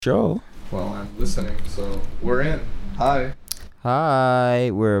Show. Well, I'm listening, so we're in. Hi.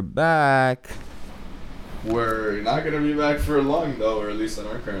 Hi, we're back. We're not going to be back for long, though, or at least in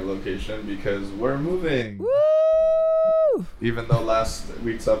our current location, because we're moving. Woo! Even though last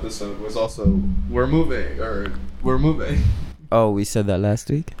week's episode was also, we're moving. Oh, we said that last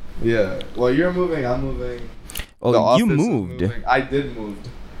week? Yeah. Well, you're moving, I'm moving. Oh, The you office is moved. moving. I did move.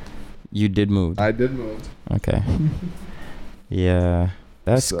 You did move. I did move. Okay. Yeah.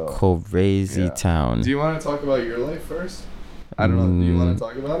 That's So, crazy yeah. town. Do you want to talk about your life first? I don't know. Do you want to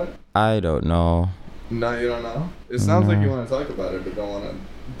talk about it? I don't know. No, you don't know? It sounds like No. you want to talk about it,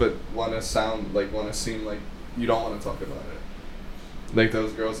 but want to seem like you don't want to talk about it. Like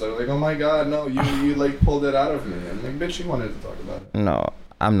those girls that are like, oh my god, no, you like pulled it out of me. I'm like, bitch, you wanted to talk about it. No,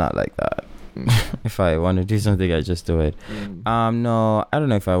 I'm not like that. If I want to do something, I just do it. No, I don't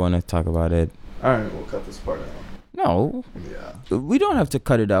know if I want to talk about it. Alright, we'll cut this part out. No, Yeah. we don't have to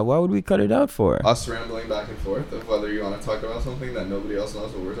cut it out. Why would we cut it out for? Us rambling back and forth of whether you want to talk about something that nobody else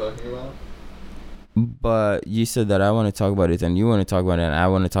knows what we're talking about. But you said that I want to talk about it and you want to talk about it and I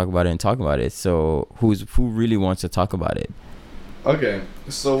want to talk about it and talk about it. So who really wants to talk about it? Okay,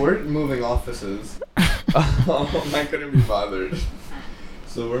 so we're moving offices. I couldn't be bothered.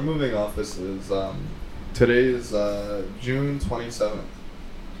 So we're moving offices. Today is June 27th.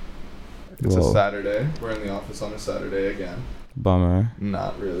 It's Whoa. a Saturday. We're in the office on a Saturday again. Bummer.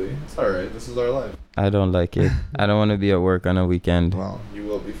 Not really. It's alright. This is our life. I don't like it. I don't want to be at work on a weekend. Well, you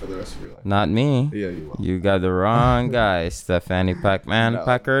will be for the rest of your life. Not me. Yeah, you will. You got the wrong guy, Stephanie Pac-Man No.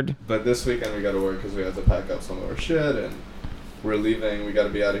 Packard. But this weekend we got to work because we have to pack up some of our shit and we're leaving. We got to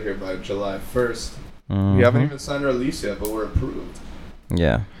be out of here by July 1st. We haven't even signed our lease yet, but we're approved.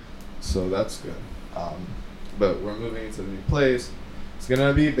 Yeah. So that's good. But we're moving into the new place. It's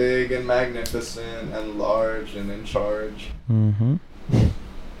gonna be big and magnificent and large and in charge. Mm-hmm.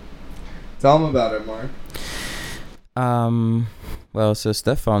 Tell them about it, Mark. Well, so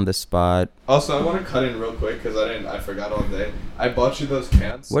Steph found the spot. Also, I want to cut in real quick because I forgot all day. I bought you those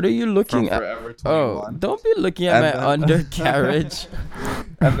pants. What are you looking from at? Forever 21. Oh, don't be looking at And my then- undercarriage.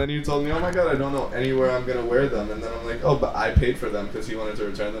 And then you told me, oh my god, I don't know anywhere I'm gonna wear them. And then I'm like, oh, but I paid for them because he wanted to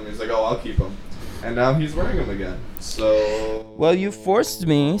return them. He's like, oh, I'll keep them. And now he's wearing them again. So. Well, you forced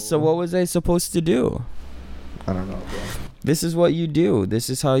me, so what was I supposed to do? I don't know, bro. This is what you do. This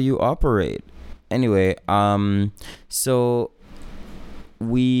is how you operate. Anyway, so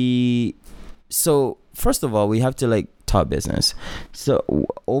first of all, we have to like talk business. So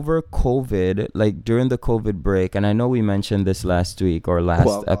over COVID, like during the COVID break, and I know we mentioned this last week or last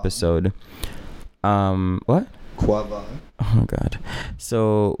Quava. episode. What? Quava. Oh God.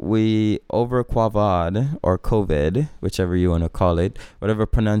 So we over Quavad or COVID, whichever you want to call it, whatever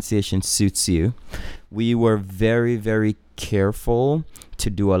pronunciation suits you. We were very, very careful to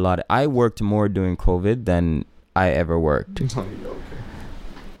do a lot. I worked more during COVID than I ever worked. Okay.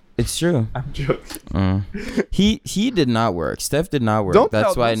 It's true. I'm joking. He did not work. Steph did not work. Don't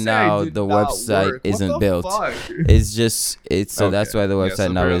That's tell- why don't say I now did the not website work. What isn't the built. fuck? That's why the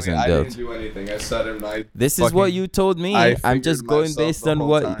website now isn't I built. didn't do anything. I sat in my. This is what you told me. I'm just going based on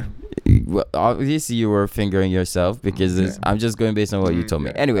what. Well, obviously, you were fingering yourself because I'm just going based on what you told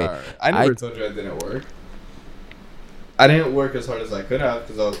me. Anyway, right. I never told you I didn't work. I didn't work as hard as I could have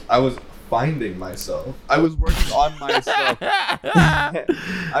because I was finding myself. I was working on myself.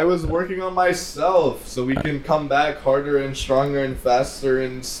 I was working on myself so we can come back harder and stronger and faster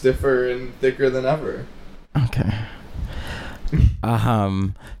and stiffer and thicker than ever. Okay.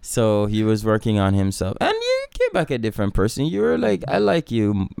 So he was working on himself, and you came back a different person. You were like, I like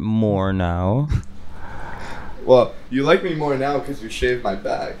you more now. Well, you like me more now because you shaved my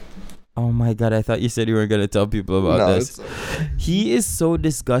back. Oh my God, I thought you said you were gonna tell people about this. He is so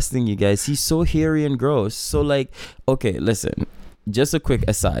disgusting, you guys. He's so hairy and gross. So like, okay, listen, just a quick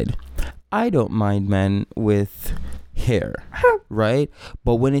aside. I don't mind men with hair, right?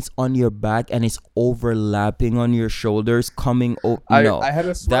 But when it's on your back and it's overlapping on your shoulders, coming over, no, I had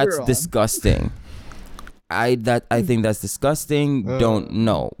a sweater that's on. disgusting. I think that's disgusting. Don't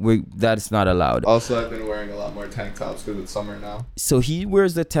know. That's not allowed. Also, I've been wearing a lot more tank tops because it's summer now. So he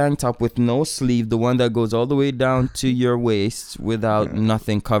wears the tank top with no sleeve, the one that goes all the way down to your waist without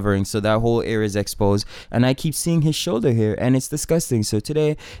nothing covering. So that whole area is exposed. And I keep seeing his shoulder here, and it's disgusting. So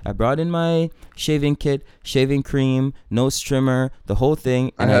today I brought in my shaving kit, shaving cream, nose trimmer, the whole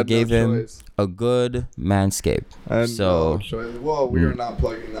thing, and I gave him a good Manscaped. Well, we are not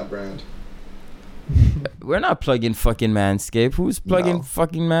plugging that brand. We're not plugging fucking Manscaped. Who's plugging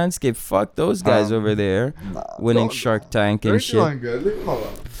fucking Manscaped? Fuck those guys over there winning Shark Tank and shit. They're doing good. Leave them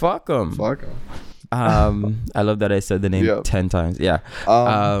alone. Fuck them. Fuck them. I love that I said the name 10 times. Yeah.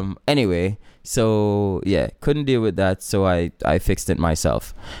 Anyway, so yeah, couldn't deal with that, so I fixed it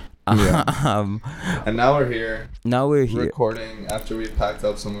myself. Yeah. And now we're here. Now we're here recording after we've packed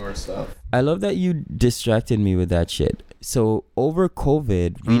up some of our stuff. I love that you distracted me with that shit. So over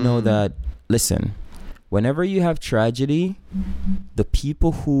COVID, we know that, listen, whenever you have tragedy, the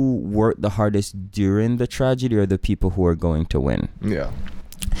people who work the hardest during the tragedy are the people who are going to win. Yeah.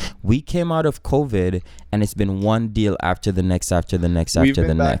 We came out of COVID and it's been one deal after the next, after the next, after the next. We've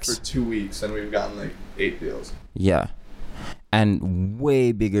been back for 2 weeks and we've gotten like 8 deals. Yeah. And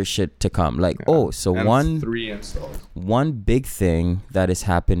way bigger shit to come. Like, and 3 installs. One big thing that is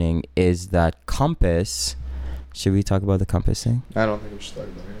happening is that Compass. Should we talk about the Compass thing? I don't think we should talk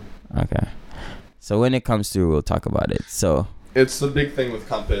about it. Okay. So when it comes through, we'll talk about it. So it's the big thing with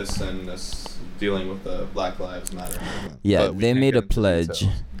Compass and this dealing with the Black Lives Matter movement. Yeah, they made a pledge.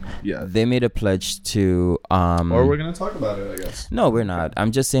 Yeah. They made a pledge to or we're gonna talk about it, I guess. No, we're not.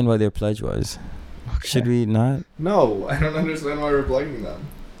 I'm just saying what their pledge was. Okay. Should we not? No, I don't understand why we're plugging them.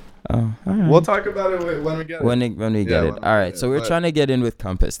 Oh, all right. We'll talk about it when we get it. When we get it. All right. So we're trying to get in with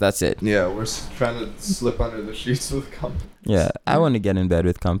Compass. That's it. Yeah, we're trying to slip under the sheets with Compass. Yeah, I want to get in bed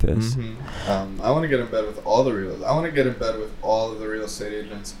with Compass. Mm-hmm. I want to get in bed with all the real. I want to get in bed with all of the real estate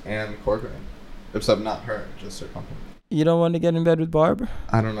agents and Corcoran, except not her, just her company. You don't want to get in bed with Barb?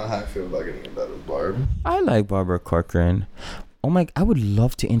 I don't know how I feel about getting in bed with Barb. I like Barbara Corcoran. Oh my! I would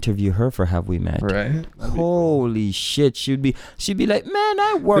love to interview her for Have We Met. Right? Holy cool. Shit! She'd be like, man,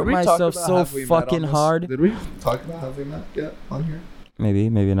 I work myself so fucking hard. Did we talk about Have We Met yet on here? Maybe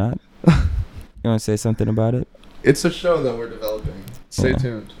not. You want to say something about it? It's a show that we're developing. Stay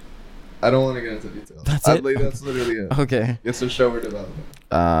tuned. I don't want to get into details. That's it? That's literally it. Okay. It's a show we're developing.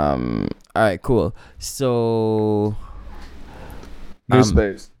 All right, cool. So New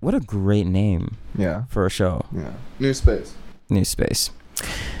Space. What a great name. Yeah. For a show. Yeah. New Space.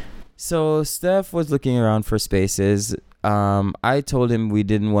 So Steph was looking around for spaces. I told him we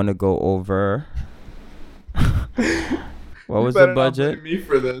didn't want to go over. What was the budget? Not blame me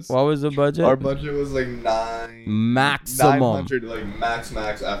for this. What was the budget? Our budget was like maximum 900, like max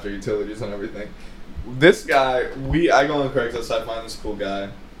after utilities and everything. This guy, I go on Craigslist. I find this cool guy.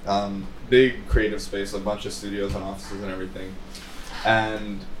 Big creative space, a bunch of studios and offices and everything.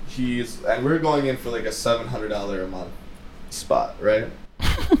 And we're going in for like a $700 a month spot, right?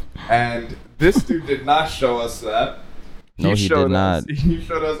 And this dude did not show us that. He did not. He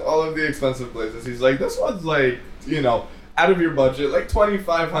showed us all of the expensive places. He's like, this one's like, out of your budget, like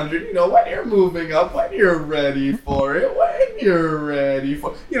 $2,500. When you're moving up, when you're ready for it,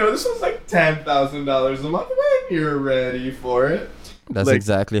 this one's like $10,000 a month. When you're ready for it. That's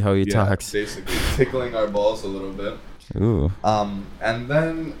exactly how he talks. Basically tickling our balls a little bit. Ooh. And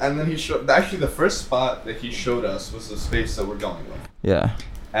then he showed. Actually, the first spot that he showed us was the space that we're going with. Yeah.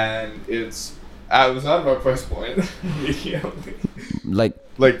 And it was out of our price point. like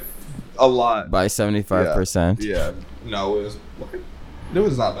a lot. By 75%. Yeah. No, it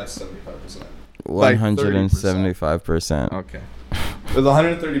was not by 75%. 175%. Okay. It was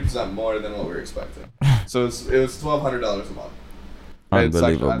 130% more than what we were expecting. So it was $1,200 a month.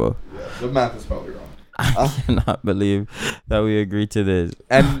 Unbelievable. The math is probably wrong. I cannot believe that we agreed to this.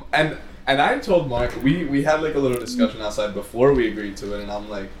 And I told Mark, we had like a little discussion outside before we agreed to it, and I'm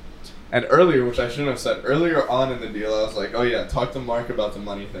like, and earlier, which I shouldn't have said, earlier on in the deal, I was like, oh yeah, talk to Mark about the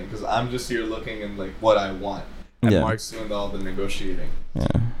money thing, because I'm just here looking and like what I want, and Mark's doing all the negotiating. Yeah.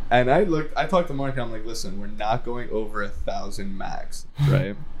 And I talked to Mark, and I'm like, listen, we're not going over 1,000 max,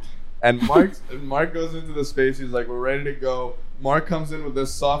 right? And Mark goes into the space. He's like, we're ready to go. Mark comes in with the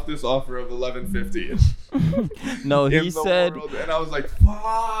softest offer of $1,150. No, he said, world, and I was like,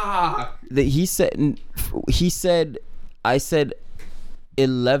 fuck. I said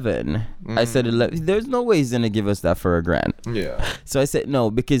 11. I said 11. There's no way he's gonna give us that for $1,000. Yeah. So I said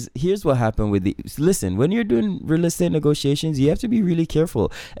no, because here's what happened with listen, when you're doing real estate negotiations, you have to be really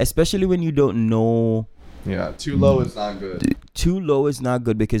careful, especially when you don't know. Yeah, too low is not good. Too low is not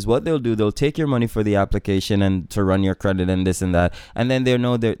good, because what they'll do, they'll take your money for the application and to run your credit and this and that, and then they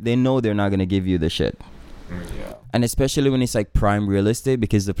know they're not gonna give you the shit. Yeah. And especially when it's like prime real estate,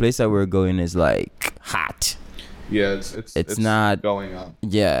 because the place that we're going is like hot. Yeah, it's not going up.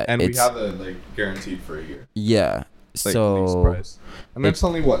 Yeah, and we have it like guaranteed for a year. Yeah, like so price. And that's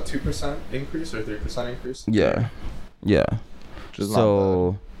only what, 2% increase or 3% increase? Yeah.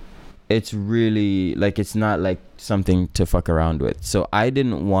 So it's really like, it's not like something to fuck around with. So I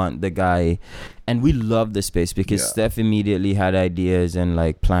didn't want the guy, and we loved the space because Steph immediately had ideas and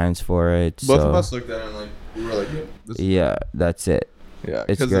like plans for it. Both of us looked at it and like we were like, yeah, that's it. Yeah,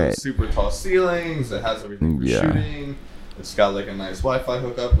 It's because great. it's super tall ceilings. It has everything for Yeah. shooting. It's got like a nice Wi-Fi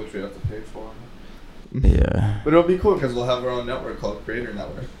hookup, which we have to pay for. Yeah. But it'll be cool because we'll have our own network called Creator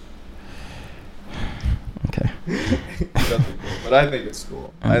Network. Okay. Nothing cool, but I think it's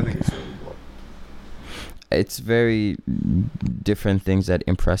cool. I think it's really cool. It's very different things that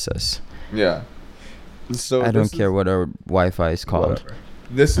impress us. Yeah. So I don't care what our Wi-Fi is called. Whatever.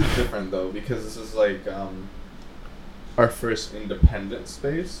 This is different though because this is like our first independent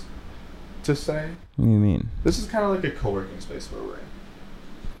space to say. What do you mean? This is kind of like a co-working space where we're in.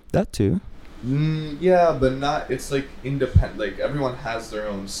 That too. Yeah, but not. It's like independent. Like everyone has their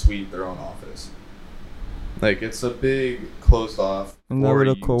own suite, their own office. Like it's a big closed off. Isn't that what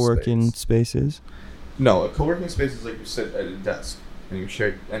a co-working space is? No, a co-working space is like you sit at a desk and you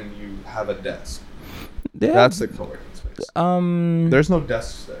share and you have a desk. Yeah. That's a co-working space. There's no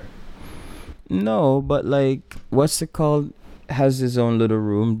desks there. No, but like, what's it called? Has his own little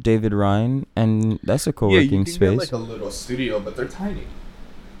room, David Ryan, and that's a co-working yeah, you can space. get like a little studio, but they're tiny.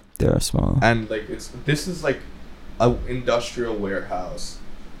 They are small. And like this is like a industrial warehouse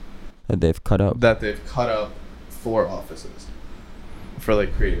That they've cut up. that they've cut up for offices for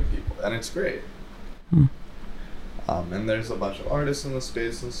like creative people, and it's great. And there's a bunch of artists in the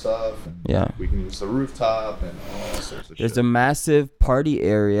space and stuff. And Yeah. we can use the rooftop and all sorts of There's shit. a massive party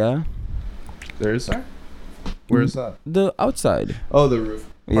area. There is that? Where is that? The outside. Oh, the roof.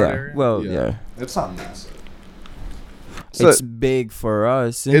 part Yeah. area? Well, yeah. It's not massive. It's big for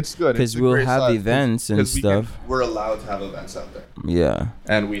us. It's good because it's a we'll great have size, events and 'cause stuff. we're allowed to have events out there, Yeah.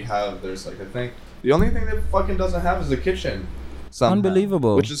 and there's like a thing. The only thing that fucking doesn't have is the kitchen. Somehow,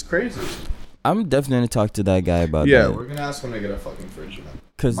 Unbelievable. Which is crazy. I'm definitely gonna talk to that guy about Yeah, that. we're gonna ask him to get a fucking fridge.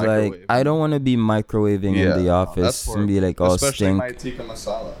 Cause like microwave. I don't want to be microwaving Yeah, in the no, office that's and be like all Especially stink. my tikka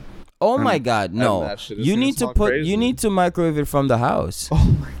masala. Oh my and- god, and no! that shit is You gonna need to smell put. crazy. You need to microwave it from the house. Oh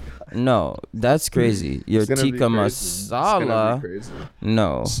my god. No, that's crazy. Your It's gonna be tikka crazy. It's gonna masala. be crazy.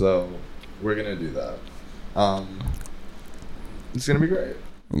 No. So we're gonna do that. It's gonna be great.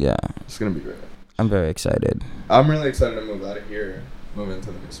 Yeah, It's gonna be great. I'm very excited. I'm really excited to move out of here, move into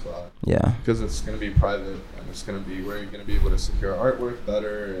the new spot, Yeah. because it's gonna be private and it's gonna be where you're gonna be able to secure artwork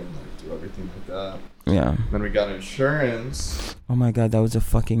better and like do everything like that. Yeah. Then we got insurance. Oh my god, that was a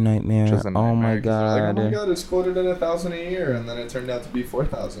fucking nightmare. Which is a Oh my nightmare, 'cause they're like, oh my god. god, it's quoted at $1,000 a year, and then it turned out to be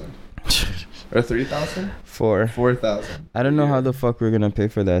 4,000 or 3,000. 4,000. I don't know how the fuck we're gonna pay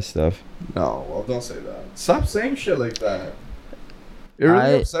for that stuff. No, well, don't say that. Stop saying shit like that. It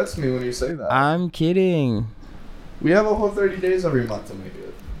really upsets me when you say that. I'm kidding. We have a whole 30 days every month to make it.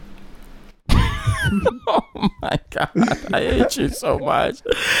 Oh my god, I hate you so much.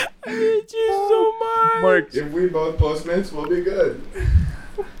 I hate you so much. Mark, if we both Postmates, we'll be good.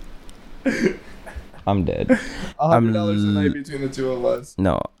 I'm dead. $100 a night between the two of us.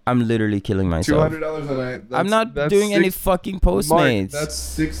 No, I'm literally killing myself. $200 a night. I'm not doing any fucking Postmates. Mark, that's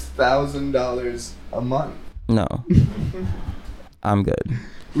 $6,000 a month. No. I'm good.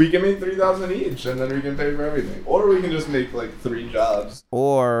 We can make $3,000 each, and then we can pay for everything. Or we can just make like 3 jobs.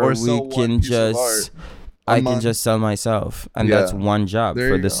 Or sell we one can piece of art just a I can month. just sell myself, and Yeah. that's one job There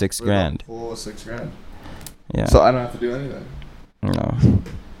for you the go. $6 For the grand. Full $6,000. Yeah. So I don't have to do anything. No.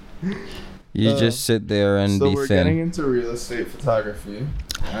 You just sit there and so be we're thin. getting into real estate photography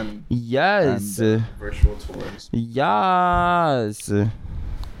and Yes. virtual tours. Yes.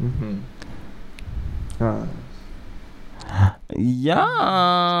 Mm-hmm. Yes.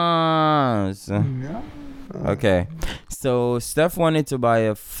 Yeah. Okay. So Steph wanted to buy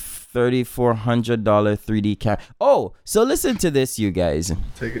a $3,400 3D camera. Oh, so listen to this, you guys.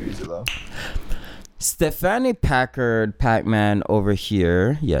 Take it easy, though. Stephanie Pac-Man over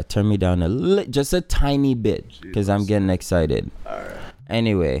here. Yeah, turn me down just a tiny bit because I'm getting excited. All right.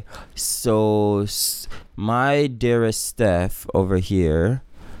 Anyway, so my dearest Steph over here,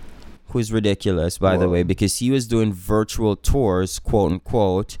 who's ridiculous, by the way, because he was doing virtual tours, quote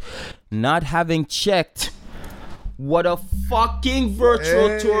unquote, not having checked what a fucking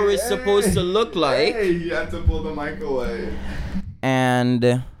virtual tour is supposed to look like. Hey, you had to pull the mic away.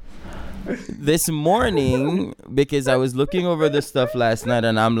 And this morning, because I was looking over the stuff last night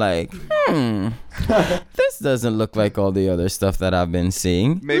and I'm like, this doesn't look like all the other stuff that I've been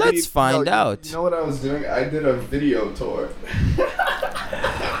seeing. Let's find out. You know what I was doing? I did a video tour.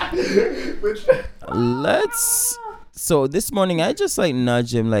 So this morning I just like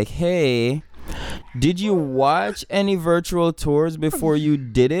nudged him like, hey, did you watch any virtual tours before you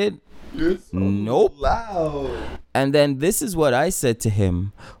did it? You're so Nope. loud. And then this is what I said to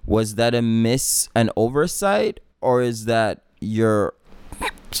him. Was that an oversight, or is that your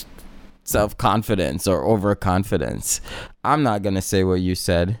self-confidence or overconfidence. I'm not gonna say what you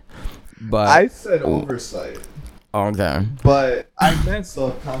said, but I said oversight. Okay. But I meant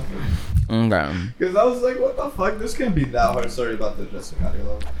self-confidence. Okay. Because I was like, what the fuck? This can't be that hard. Sorry about the adjusting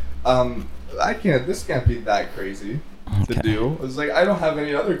audio level. This can't be that crazy to do. It's like, I don't have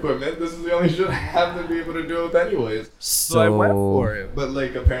any other equipment. This is the only shit I have to be able to do it with anyways. So I went for it. But,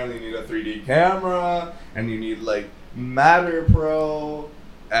 like, apparently you need a 3D camera, and you need, like, Matter Pro,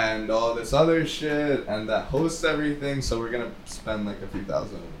 and all this other shit, and that hosts everything. So we're gonna spend, like, a few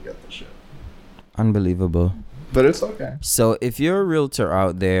thousand and get the shit. Unbelievable. But it's okay. So if you're a realtor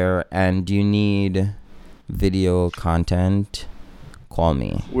out there and you need video content, call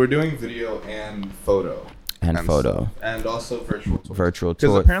me. We're doing video and photo. And photo. Stuff. And also virtual tours. Virtual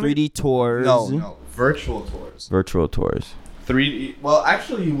tours. 3D tours. No. Virtual tours. Virtual tours. 3D. Well,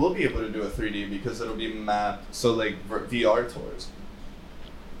 actually, you will be able to do a 3D because it'll be mapped. So, like, VR tours.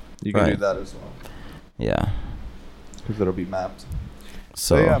 You can do that as well. Yeah. Because it'll be mapped.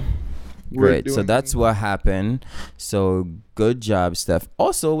 So yeah. Great. So that's what happened. So good job, Steph.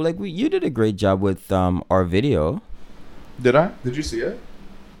 Also, like you did a great job with our video. Did I? Did you see it?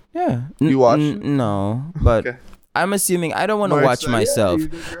 Yeah. You watched it? No, but okay. I'm assuming I don't want to watch myself.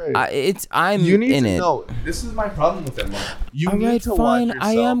 Yeah, you need in to it. know. This is my problem with it, Mark. You all need right, to fine. watch yourself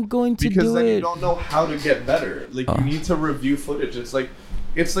I am going to because do then it. You don't know how to get better. Like you need to review footage. It's like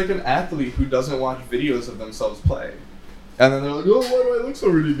an athlete who doesn't watch videos of themselves play. And then they're like, oh, why do I look so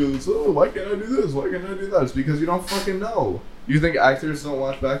ridiculous? Oh, why can't I do this? Why can't I do that? It's because you don't fucking know. You think actors don't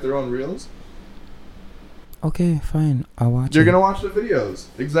watch back their own reels? Okay, fine. I'll watch You're going to watch the videos.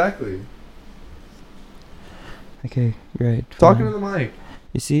 Exactly. Okay, great. Talking to the mic.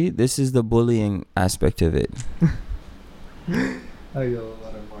 You see, this is the bullying aspect of it. I yell a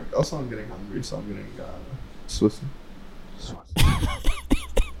lot at Mark. Also, I'm getting hungry, so I'm getting Swiss.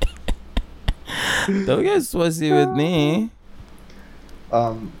 Don't get Swiss with me.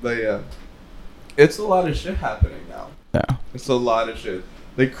 But yeah, it's a lot of shit happening now. Yeah, it's a lot of shit,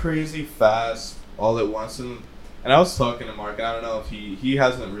 like crazy fast, all at once. And I was talking to Mark, and I don't know if he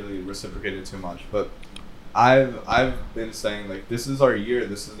hasn't really reciprocated too much, but I've been saying like this is our year.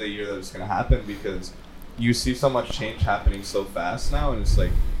 This is the year that it's gonna happen because you see so much change happening so fast now, and it's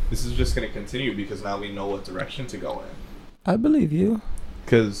like this is just gonna continue because now we know what direction to go in. I believe you.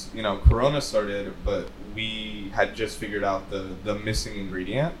 Because, you know, Corona started, but we had just figured out the missing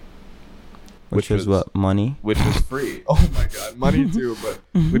ingredient. Which was what? Money? Which was free. Oh my god, money too, but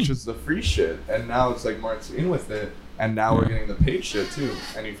which was the free shit. And now it's like Mark's in with it, and now we're getting the paid shit too.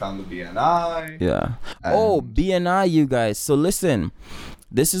 And he found the BNI. Yeah. Oh, BNI, you guys. So listen,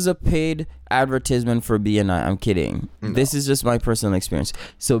 this is a paid advertisement for BNI. I'm kidding. No. This is just my personal experience.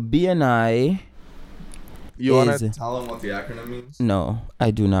 So BNI... You want to tell them what the acronym means? No, I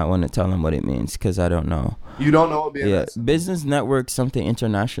do not want to tell them what it means because I don't know. You don't know what BNI is? Yeah, Business Network something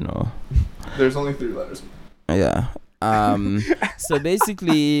international. There's only 3 letters. Yeah. So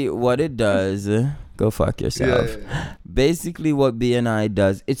basically what it does... Go fuck yourself. Yeah. Basically what BNI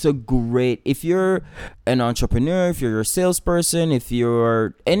does, it's a great... If you're an entrepreneur, if you're a salesperson, if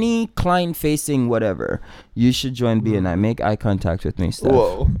you're any client-facing whatever, you should join BNI. Make eye contact with me, Steph.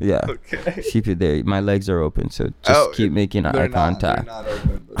 Whoa. Yeah. Okay. Keep it there. My legs are open, so just keep making eye contact. They're not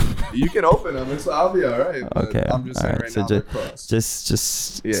open, but you can open them. I'll be all right. Okay. I'm just saying right now they're crossed. Just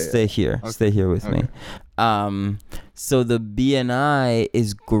stay here. Okay. Stay here with me. So the BNI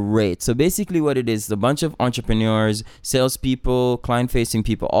is great. So basically what it is, a bunch of entrepreneurs, salespeople, client-facing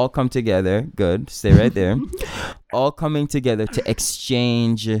people all come together. Good. Stay right there. All coming together to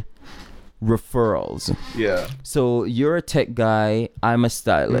exchange referrals. Yeah. So you're a tech guy. I'm a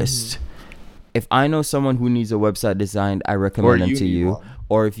stylist. Mm-hmm. If I know someone who needs a website designed, I recommend them to you. One.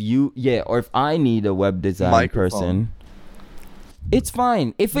 Or if I need a web design person... It's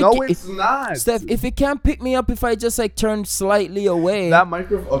fine. It's not. Steph, if it can't pick me up if I just like turn slightly away. That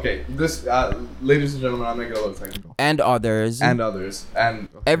microphone. Okay, this, ladies and gentlemen, I'm making a little technical. And others. And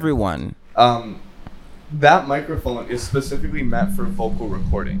everyone. That microphone is specifically meant for vocal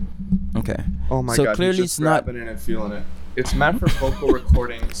recording. Okay. Oh my god. So clearly it's not grabbing it and feeling it. It's meant for vocal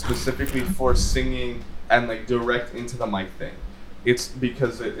recording, specifically for singing and like direct into the mic thing. It's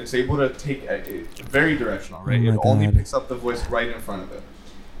because it's able to take it's very directional, right? It only picks up the voice right in front of it.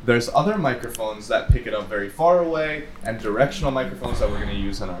 There's other microphones that pick it up very far away, and directional microphones that we're going to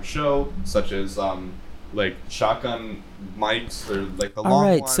use in our show, such as like shotgun mics or like the long ones. All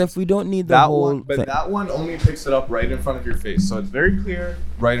right, Steph, we don't need the whole one, but thing. That one only picks it up right in front of your face, so it's very clear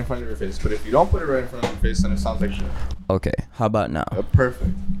right in front of your face. But if you don't put it right in front of your face, then it sounds like shit. Okay, how about now?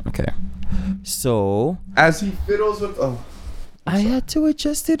 Perfect. Okay, so as he fiddles with I had to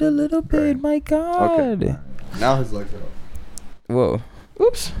adjust it a little bit. Right. My God. Okay. Now his legs are up. Whoa.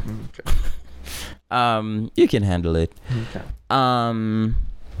 Oops. Okay. You can handle it. Okay.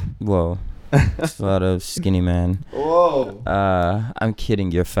 Whoa. It's a lot of skinny man. Whoa. I'm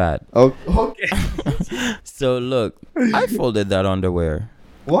kidding. You're fat. Oh, okay. So look, I folded that underwear.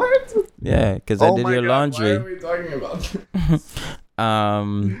 What? Yeah, because I did your laundry. Why are we talking about this?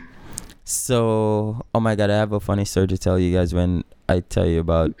 So, oh my God, I have a funny story to tell you guys when I tell you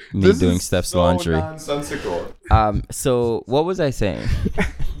about me This doing is Steph's so laundry. Nonsensical. So what was I saying?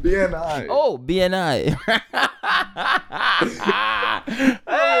 BNI. Oh, BNI.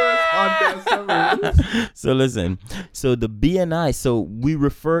 So listen, so the BNI, so we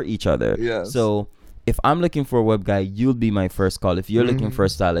refer each other. Yes. So if I'm looking for a web guy, you'll be my first call. If you're looking for a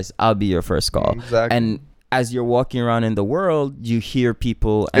stylist, I'll be your first call. Exactly. And as you're walking around in the world, you hear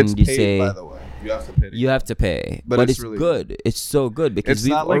people and It's you paid, say, by the way. You have to pay. you have to pay, But but it's it's really good. It's so good because It's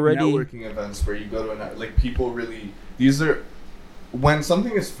we've not like already. networking events where you go to like people really. These are when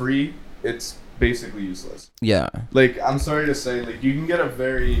something is free, it's basically useless. Yeah. Like I'm sorry to say, like you can get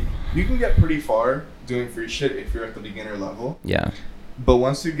pretty far doing free shit if you're at the beginner level. Yeah. But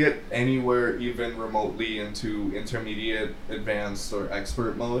once you get anywhere even remotely into intermediate, advanced, or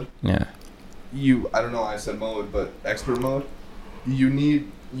expert mode, Yeah. I don't know why I said mode, but expert mode,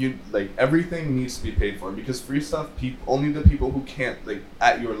 everything needs to be paid for because free stuff, only the people who can't like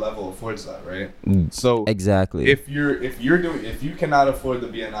at your level affords that, right? So Exactly. if you cannot afford the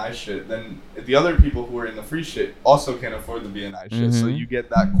BNI shit, then the other people who are in the free shit also can't afford the BNI shit. So you get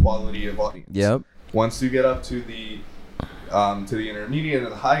that quality of audience. Yep. Once you get up to the intermediate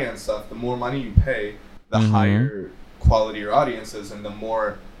and the high end stuff, the more money you pay, the higher quality your audience is, and the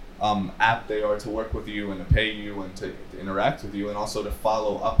more apt they are to work with you and to pay you and to interact with you and also to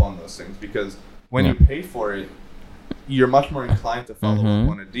follow up on those things. Because when you pay for it, you're much more inclined to follow up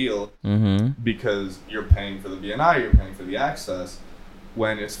on a deal because you're paying for the BNI, you're paying for the access.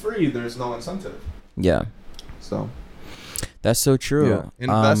 When it's free, there's no incentive. Yeah. So that's so true.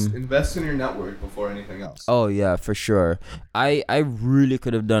 Yeah. Invest in your network before anything else. Oh yeah, for sure. I really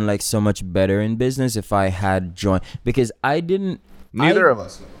could have done like so much better in business if I had joined, because I didn't. Neither of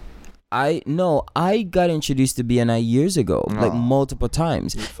us know. I got introduced to BNI years ago, like multiple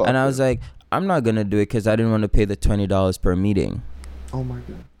times, and I was like, I'm not gonna do it because I didn't want to pay the $20 per meeting. Oh my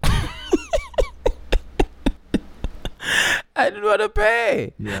God. I didn't want to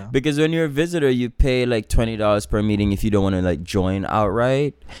pay. Yeah. Because when you're a visitor, you pay like $20 per meeting if you don't want to like join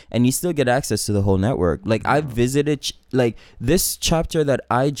outright, and you still get access to the whole network. Like I visited like this chapter that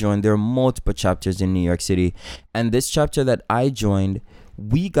I joined. There are multiple chapters in New York City, and this chapter that I joined,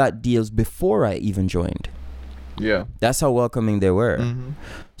 we got deals before I even joined. Yeah. That's how welcoming they were.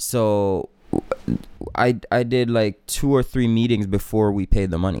 So I did like 2 or 3 meetings before we paid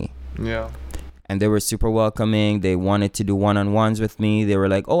the money. Yeah. And they were super welcoming. They wanted to do one-on-ones with me. They were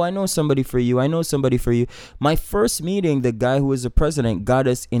like, oh, I know somebody for you. I know somebody for you. My first meeting, the guy who was the president got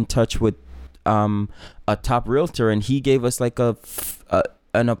us in touch with a top realtor, and he gave us like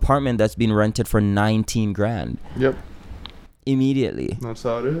an apartment that's been rented for 19 grand. Yep. Immediately. That's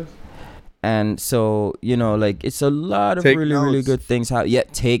how it is. And so, like, it's a lot of Take really, notes. really good things.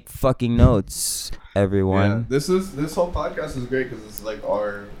 Take fucking notes, everyone. Yeah, this whole podcast is great because it's like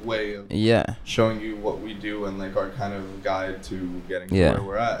our way of showing you what we do and like our kind of guide to getting to where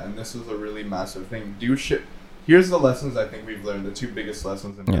we're at. And this is a really massive thing. Do shit. Here's the lessons I think we've learned. The 2 biggest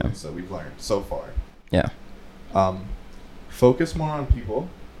lessons in business that we've learned so far. Yeah. Focus more on people.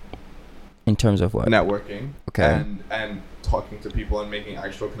 In terms of what? Networking. Okay. And talking to people and making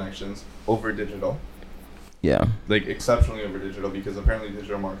actual connections over digital. Yeah. Like exceptionally over digital, because apparently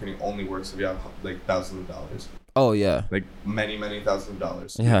digital marketing only works if you have like thousands of dollars. Oh yeah. Like many thousands of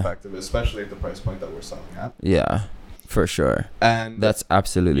dollars to be effective, especially at the price point that we're selling at. Yeah, for sure. And that's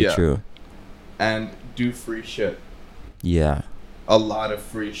absolutely true. And do free shit. Yeah. A lot of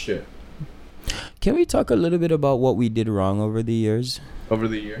free shit. Can we talk a little bit about what we did wrong over the years? Over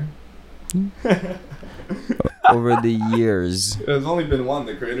the year? Over the years. There's only been one.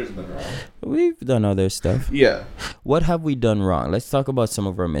 The creator's been around. We've done other stuff. Yeah. What have we done wrong? Let's talk about some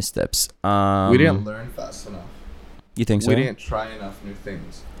of our missteps. We didn't learn fast enough. You think so? We didn't try enough new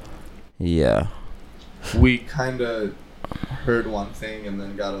things. Yeah. We kind of heard one thing and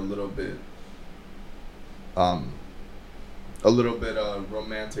then got a little bit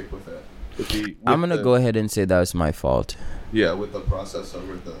romantic with it. I'm gonna go ahead and say that was my fault. Yeah, with the process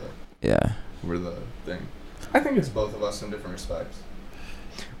over the thing. I think it's both of us in different respects.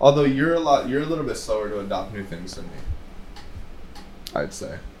 Although you're a little bit slower to adopt new things than me, I'd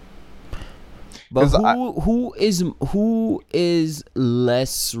say. But who is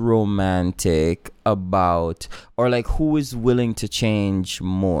less romantic about, or like who is willing to change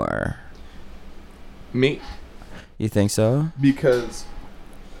more? Me. You think so? Because,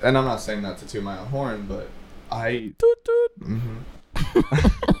 and I'm not saying that to toot my own horn, but I. Toot toot. Mm-hmm.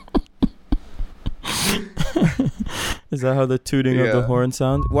 Is that how the tooting of the horn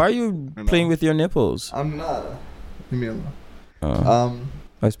sounds? Why are you playing with your nipples? I'm not. Leave me alone.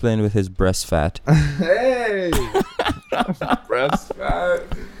 I was playing with his breast fat. Hey! Breast fat.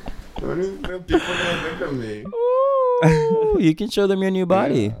 What do people gonna think of me? Ooh, you can show them your new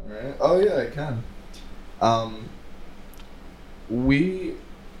body. Yeah, right? Oh yeah, I can.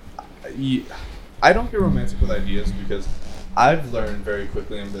 I don't get romantic with ideas because I've learned very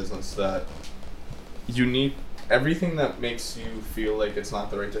quickly in business that you need everything that makes you feel like it's not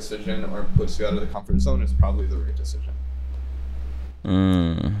the right decision or puts you out of the comfort zone is probably the right decision.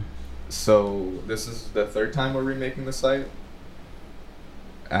 So this is the third time we're remaking the site.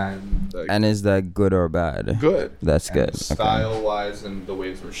 And is that good or bad? Good. That's and good. Style wise and the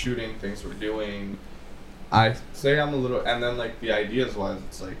ways we're shooting, things we're doing. I say I'm a little, and then like the ideas wise,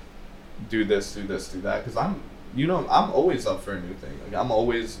 it's like do this, do that. Because I'm always up for a new thing. Like I'm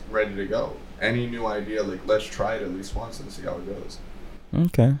always ready to go. Any new idea, like let's try it at least once and see how it goes.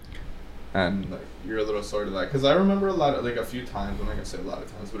 Okay. And like you're a little sort of that, because I remember a few times. I'm not gonna say a lot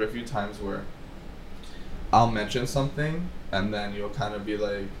of times, but a few times where I'll mention something and then you'll kind of be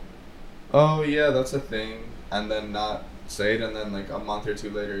like, oh yeah, that's a thing, and then not say it, and then like a month or two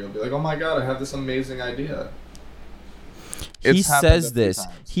later you'll be like, oh my god, I have this amazing idea. He says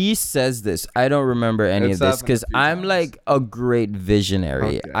this. I don't remember any of this because I'm like a great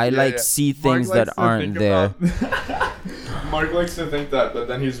visionary. Okay. I see things that aren't there. Mark likes to think that, but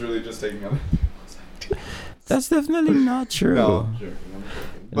then he's really just taking other people's ideas. That's definitely not true. No, I'm joking.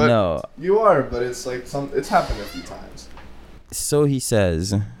 But no, you are. But it's like it's happened a few times. So he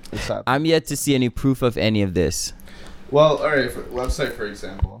says. I'm yet to see any proof of any of this. Well, all right. Website, for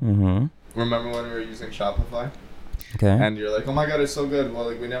example. Mm-hmm. Remember when we were using Shopify? Okay. And you're like, oh my god, it's so good. Well,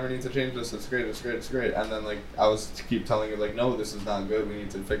 like we never need to change this. It's great. And then like I was to keep telling you like, no, this is not good. We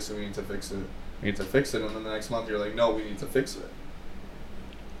need to fix it. And then the next month you're like, no, we need to fix it.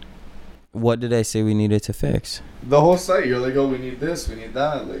 What did I say we needed to fix? The whole site. You're like, oh, we need this, we need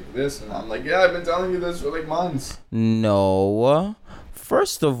that, like this, and I'm like, yeah, I've been telling you this for like months. No.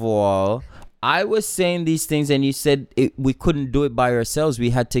 First of all, I was saying these things and you said we couldn't do it by ourselves. We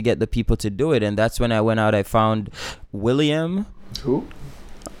had to get the people to do it. And that's when I went out, I found William. Who?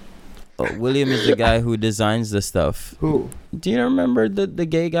 Oh, William is the guy who designs the stuff. Who? Do you remember the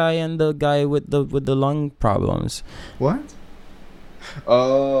gay guy and the guy with the lung problems? What?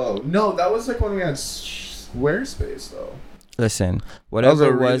 Oh, no, that was like when we had Squarespace though. Listen, whatever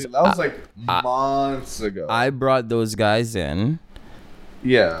it was. That was like months ago. I brought those guys in.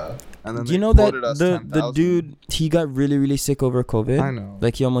 Yeah. And then you know that the dude, he got really, really sick over COVID? I know.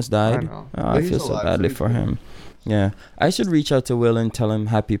 Like he almost died? I know. I feel so badly for him. Yeah. I should reach out to Will and tell him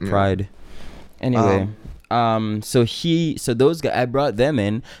happy Pride. Anyway. So those guys, I brought them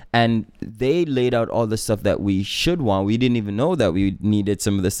in and they laid out all the stuff that we should want. We didn't even know that we needed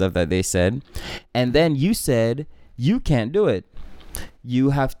some of the stuff that they said. And then you said, you can't do it.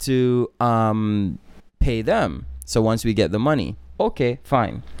 You have to pay them. So once we get the money. Okay,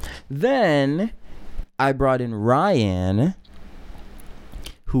 fine. Then I brought in Ryan,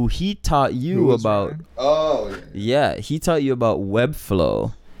 who he taught you about. Ryan? Oh, yeah. Yeah, he taught you about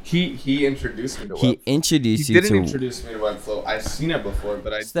Webflow. He introduced me to Webflow. He introduced you to. He didn't introduce me to Webflow. I've seen it before,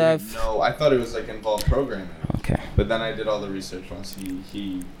 but I didn't know. I thought it was like involved programming. Okay. But then I did all the research once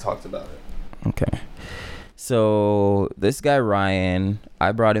he talked about it. Okay. So this guy Ryan,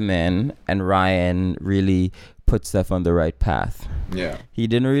 I brought him in, and Ryan really put stuff on the right path. Yeah. He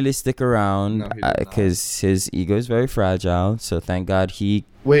didn't really stick around because his ego is very fragile. So thank God he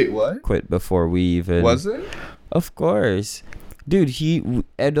quit before we even. Was it? Of course. Dude,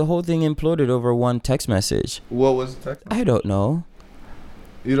 the whole thing imploded over one text message. What was the text message? I don't know.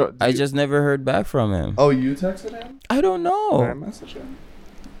 I just never heard back from him. Oh, you texted him? I don't know. Did I message him?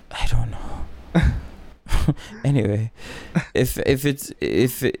 I don't know. Anyway, if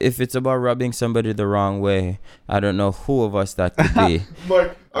it's about rubbing somebody the wrong way, I don't know who of us that could be.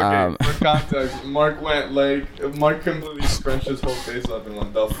 Mark, okay, for context, Mark completely scrunched his whole face up and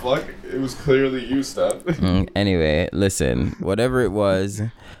went, the fuck? It was clearly you, Steph. Anyway, listen, whatever it was,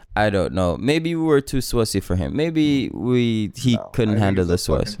 I don't know. Maybe we were too swassy for him. Maybe he couldn't handle the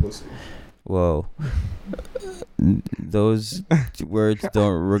swass. Whoa. those words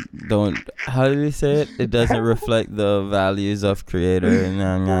don't. How do they say it? It doesn't reflect the values of creator.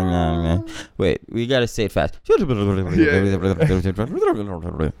 Nah, nah, nah, nah. Wait, we gotta say it fast.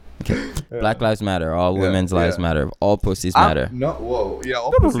 Okay. Black lives matter. All women's lives matter. All pussies matter. No, whoa, yeah,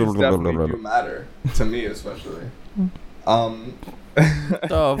 all pussies definitely do matter to me, especially.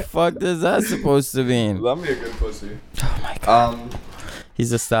 The fuck is that supposed to mean? Love me a good pussy. Oh my god.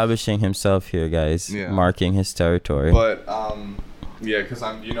 He's establishing himself here, guys. Yeah. Marking his territory. But yeah, because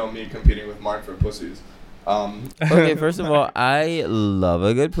I'm me competing with Mark for pussies. Okay, first of all, I love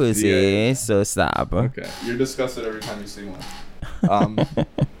a good pussy, so stop. Okay, you're disgusted every time you see one.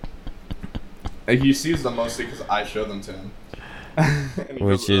 He sees them mostly because I show them to him.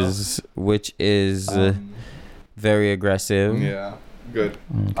 which is very aggressive. Yeah, good.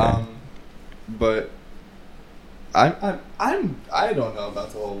 Okay. But I don't know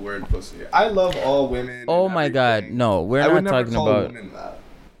about the whole word pussy. I love all women. Oh my god, no, we're not talking about.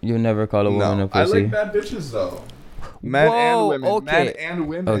 You never call a woman a pussy. I like bad bitches though. Men and women. Okay. Men and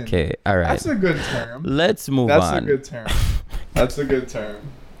women. Okay, all right. That's a good term. Let's move on. That's a good term. That's a good term.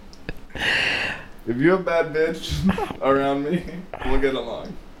 If you're a bad bitch around me, we'll get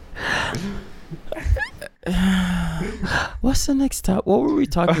along. What's the next top? What were we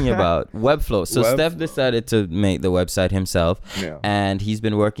talking about? Webflow. So Steph decided to make the website himself, and he's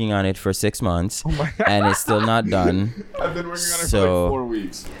been working on it for 6 months, and it's still not done. I've been working on it for like 4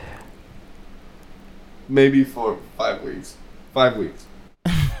 weeks, maybe 5 weeks. 5 weeks.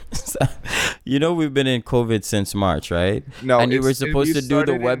 We've been in COVID since March, right? No, and you were supposed to do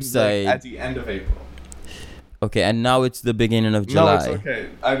the website at the end of April. Okay, and now it's the beginning of July. No, it's okay.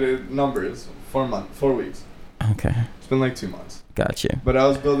 I did numbers. 4 weeks. Okay. It's been like 2 months. Gotcha. But I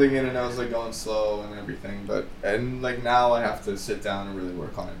was building it and I was like going slow and everything. And like now I have to sit down and really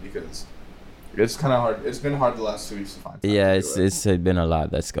work on it because it's kind of hard. It's been hard the last 2 weeks to find time. Yeah, it's been a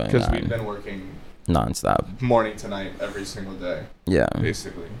lot that's going on. Because we've been working nonstop, morning to night, every single day. Yeah.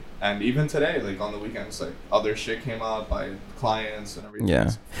 Basically. And even today, like on the weekends, like other shit came out by clients and everything.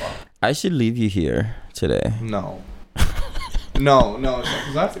 Yeah. I should leave you here today. No. No,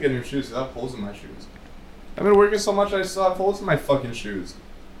 because I have to get new shoes. I have holes in my shoes. I've been working so much, I still have holes in my fucking shoes.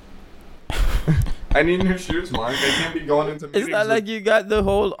 I need new shoes, Mark. I can't be going into meetings. It's not like you got the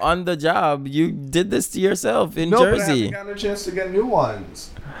hole on the job. You did this to yourself in Jersey. No, but I haven't gotten a chance to get new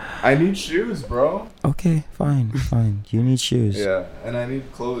ones. I need shoes, bro. Okay, fine. You need shoes. Yeah, and I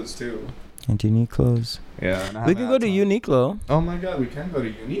need clothes, too. And you need clothes. Yeah. And we can go to Uniqlo. Oh, my God. We can go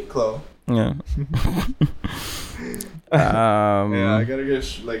to Uniqlo. Yeah. Yeah, I gotta get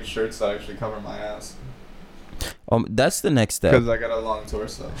shirts that actually cover my ass. That's the next step. Because I got a long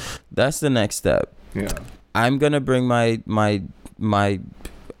torso. That's the next step. Yeah. I'm gonna bring my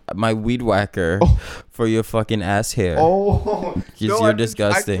weed whacker for your fucking ass hair. Oh, no, you're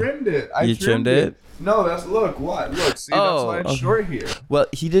disgusting. I trimmed it. You trimmed it? No, that's look. See, that's why it's short here. Well,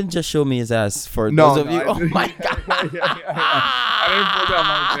 he didn't just show me his ass for those of you. Oh my god! Yeah. I didn't pull down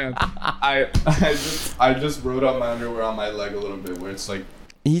my pants. I just wrote up my underwear on my leg a little bit, where it's like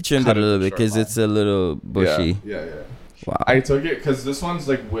he trimmed it a little bit because it's a little bushy. Yeah. Wow. I took it because this one's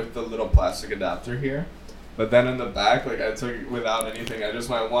like with the little plastic adapter here. But then in the back, like I took it without anything. I just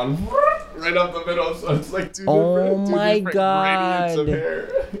went one right up the middle, so it's like two different gradients of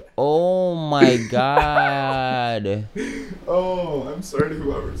hair. Oh my god! Oh, I'm sorry to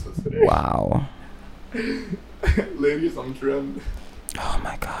whoever's listening. Wow. Ladies, I'm trimmed. Oh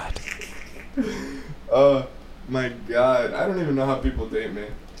my god. My god, I don't even know how people date me.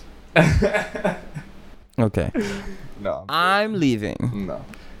 Okay. No. I'm leaving. No.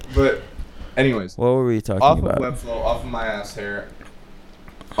 But. Anyways, what were we talking about? Off of Webflow, off of my ass hair,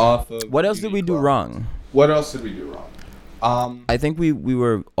 off of. What else did we do wrong? What else did we do wrong? I think we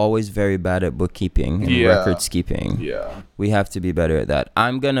were always very bad at bookkeeping and records keeping. Yeah. We have to be better at that.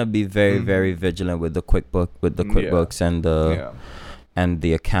 I'm gonna be very very vigilant with the QuickBooks and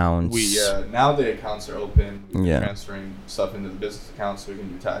the accounts. Now the accounts are open. We're transferring stuff into the business accounts so we can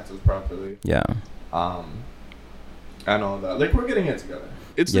do taxes properly. Yeah. And all that. Like we're getting it together.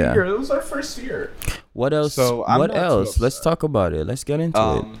 It's a year. It was our first year. What else? So what else? Let's talk about it. Let's get into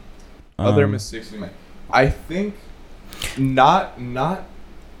it. Other mistakes we made. I think not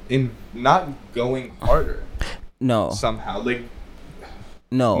going harder. No. Somehow, like.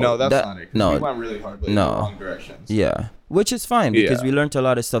 No, that's not it. No, we went really hard, in the wrong directions. Yeah, which is fine because we learned a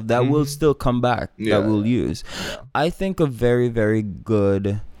lot of stuff that will still come back that we'll use. Yeah. I think a very very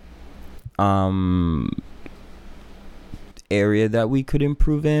good area that we could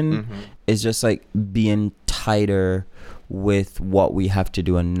improve in is just like being tighter with what we have to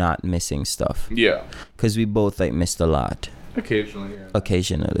do and not missing stuff. Yeah. Because we both like missed a lot. Occasionally. Yeah.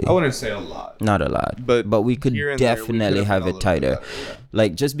 Occasionally. I wouldn't say a lot. Not a lot. But we could definitely have it tighter. Better, yeah.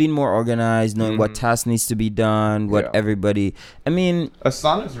 Like just being more organized, knowing what task needs to be done, what everybody. I mean,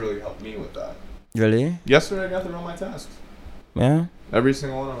 Asana's really helped me with that. Really? Yesterday I got through all my tasks. Yeah. Every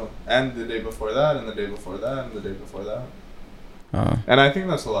single one of them, and the day before that, and the day before that, and the day before that. Oh. And I think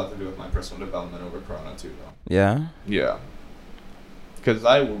that's a lot to do with my personal development over Corona too, though. Yeah. Yeah. Because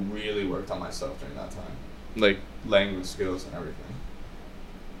I really worked on myself during that time, like language skills and everything.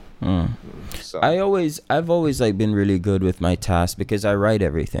 So I've always like been really good with my tasks because I write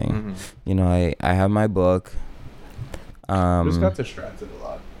everything. You know, I have my book. Just got distracted a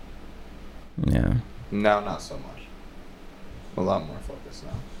lot. Yeah. Now not so much. A lot more focused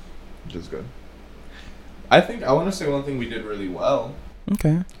now, which is good. I think I want to say one thing we did really well.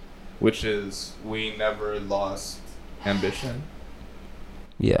 Okay. Which is we never lost ambition.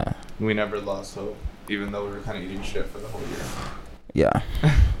 Yeah. We never lost hope, even though we were kind of eating shit for the whole year. Yeah.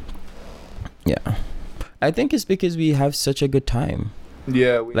 Yeah. I think it's because we have such a good time.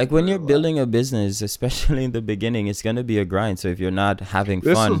 Yeah. Like when you're building a business, especially in the beginning, it's going to be a grind. So if you're not having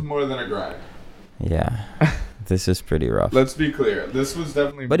fun. This was more than a grind. Yeah. This is pretty rough. Let's be clear. This was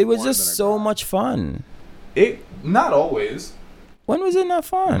definitely But it was just so much fun. Not always. When was it not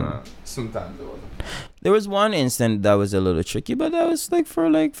fun? No, sometimes it wasn't. There was one instant that was a little tricky, but that was like for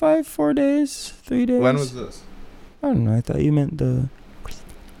like 4 days, 3 days. When was this? I don't know. I thought you meant the...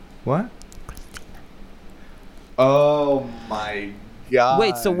 What? Oh my god.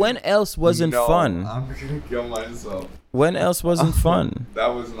 Wait, so when else wasn't fun? I'm gonna kill myself. When else wasn't fun? That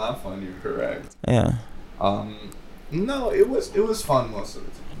was not fun, you're correct. Yeah. No, it was fun most of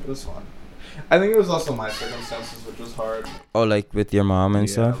the time. It was fun. I think it was also my circumstances, which was hard. Oh, like with your mom and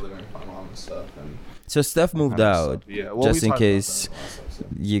stuff? Living with my mom and stuff. And so Steph moved out. Yeah, well, just in case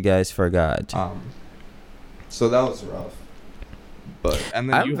you guys forgot. So that was rough. And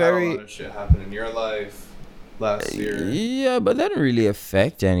then you had a lot of shit happen in your life last year. Yeah, but that didn't really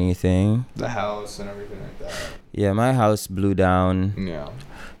affect anything. The house and everything like that. Yeah, my house blew down. Yeah.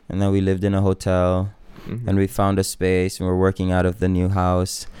 And then we lived in a hotel. And we found a space and we're working out of the new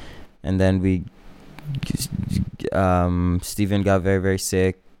house. And then Steven got very, very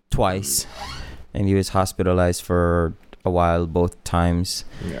sick twice. And he was hospitalized for a while, both times.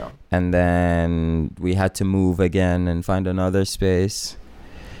 Yeah. And then we had to move again and find another space.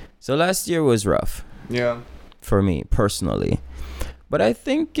 So last year was rough. Yeah. For me, personally. But I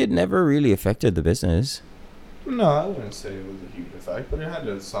think it never really affected the business. No, I wouldn't say it was a huge effect, but it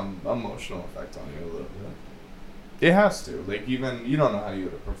had some emotional effect on you a little bit. It has to. Like, even, you don't know how you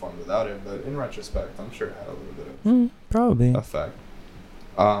would have performed without it, but in retrospect, I'm sure it had a little bit of probably effect.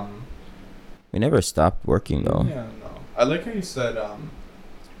 We never stopped working, though. Yeah, no. I like how you said,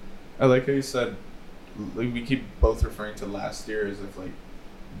 like, we keep both referring to last year as if, like,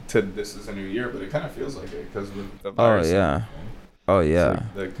 this is a new year, but it kind of feels like it, because with the virus. Oh, yeah. Oh, yeah. It's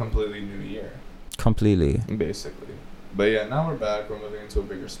like the completely new year. Completely. Basically. But yeah, now we're back. We're moving into a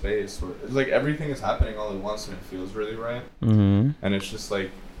bigger space where it's like everything is happening all at once and it feels really right. And it's just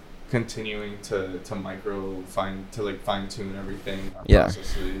like continuing to fine tune everything, our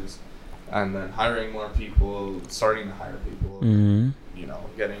processes, and then hiring more people, starting to hire people, you know,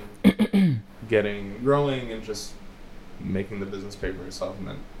 growing and just making the business pay for itself and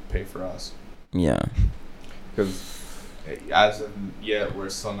then pay for us. Yeah. Because as of yet, we're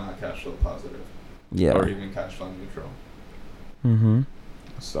still not cash flow positive. Yeah. Or even cash flow neutral.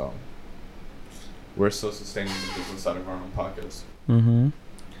 So we're still sustaining the business out of our own pockets.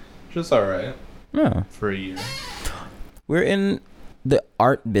 Just alright. Yeah. For a year. We're in the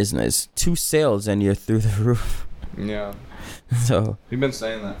art business. 2 sales and you're through the roof. Yeah. So You've been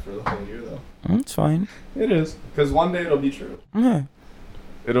saying that for the whole year though. It's fine. It is. Because one day it'll be true. Yeah.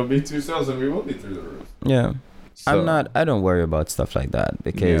 It'll be 2 sales and we will be through the roof. Yeah. So, I don't worry about stuff like that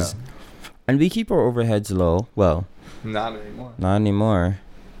because and we keep our overheads low. Well, not anymore. Not anymore.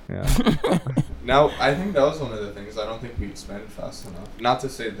 Yeah. Now, I think that was one of the things. I don't think we expanded fast enough. Not to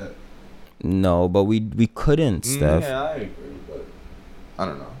say that. No, but we couldn't, Steph. Yeah, I agree, but I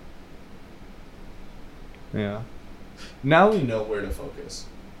don't know. Yeah. Now we know where to focus.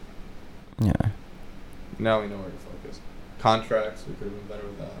 Yeah. Now we know where to focus. Contracts, we could have been better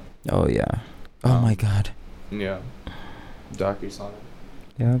with that. Oh, yeah. Oh, my God. Yeah. DocuSign.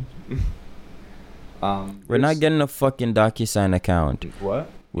 Yeah. We're not getting a fucking DocuSign account. What?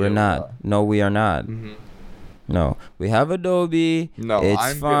 We're not. No, we are not. No. We have Adobe. No,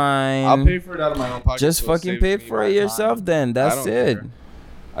 it's fine. I'll pay for it out of my own pocket. Just fucking pay for it yourself then. That's it.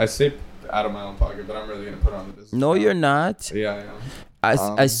 out of my own pocket, but I'm really gonna put it on the business. No, account. you're not. Yeah, I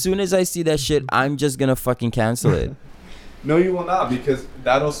am. As soon as I see that shit, I'm just gonna fucking cancel it. No, you will not, because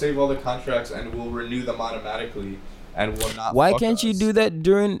that'll save all the contracts and we'll renew them automatically and will not. Why can't you do that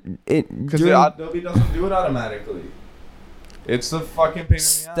during it? Because Adobe doesn't do it automatically. It's a fucking pain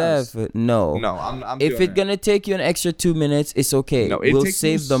in the ass. Steph, no. No, I'm if doing it's gonna take you an extra 2 minutes, it's okay. No, it we'll takes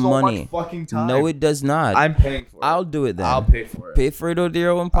save me the so money. much fucking time. No, it does not. I'm paying for it. I'll do it then. I'll pay for it. Pay for it out of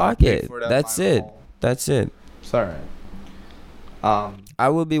your own pocket. That's it. That's it. It's alright. I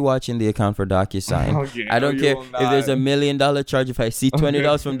will be watching the account for DocuSign. Okay, I don't care if there's $1 million charge. If I see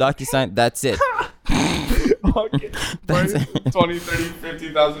 $20 from DocuSign, that's it. Okay. That's $20,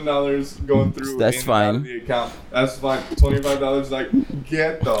 $30, $50,000 going through. That's fine. Out of the account. That's fine. $25, like,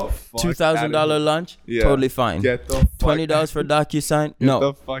 get the fuck $2,000 lunch, Yeah. totally fine. Get the fuck $20 for DocuSign, no.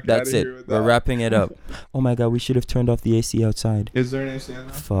 the fuck That's outta it. here with We're that. wrapping it up. Oh my god, we should have turned off the AC outside. Is there an AC on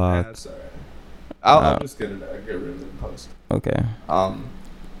that? Fuck. Yeah, that's alright. I'll just get rid of it in post. Okay.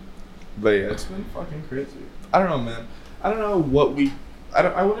 But yeah, it's been fucking crazy. I don't know, man. I don't know what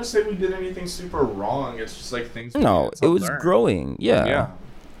I wouldn't say we did anything super wrong. It's just like things. No, it was growing. Yeah. Yeah.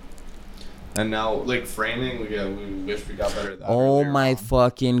 And now, like framing, we wish we got better at that. Oh my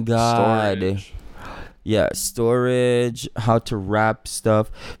fucking god. Storage. Yeah, storage, how to wrap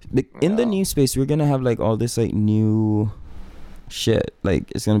stuff. In the new space, we're gonna have like all this like new shit. Like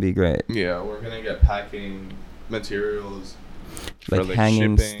it's gonna be great. Yeah, we're gonna get packing materials. Like for,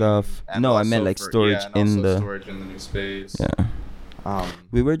 hanging shipping, stuff. and No, I meant also like for- storage and in also the storage in the new space. Yeah.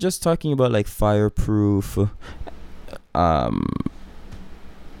 We were just talking about like fireproof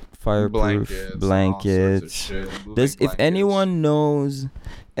blankets. If anyone knows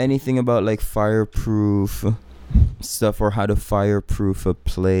anything about like fireproof stuff or how to fireproof a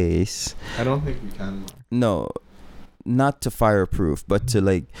place. I don't think we can. No, not to fireproof, but to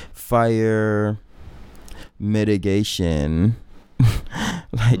like fire mitigation.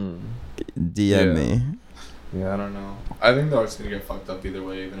 Like DM me. Yeah, I don't know. I think the art's gonna get fucked up either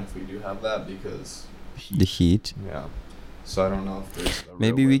way, even if we do have that, because The heat. Yeah. So I don't know if there's.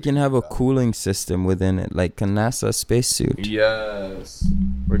 Maybe we can have a cooling system within it, like a NASA spacesuit. Yes,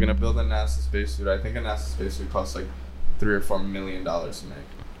 we're gonna build a NASA spacesuit. I think a NASA spacesuit costs like $3 or $4 million to make.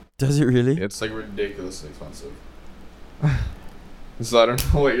 Does it really? It's like ridiculously expensive. So I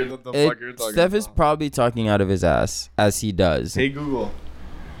don't know what the fuck you're talking Steph about. is probably talking out of his ass, as he does. Hey Google.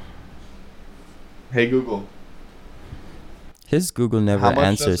 Hey Google. His Google never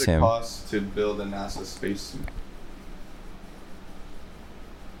answers him. How much does it cost to build a NASA spacesuit?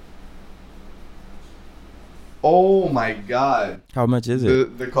 Oh my god. How much is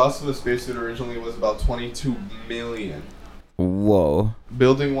it? The cost of the spacesuit originally was about $22 million. Whoa.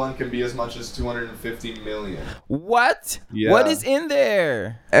 Building one can be as much as $250 million. What? Yeah. What is in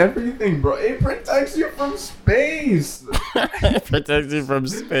there? Everything, bro. It protects you from space. It protects you from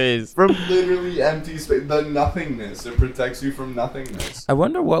space. From literally empty space. The nothingness. It protects you from nothingness. I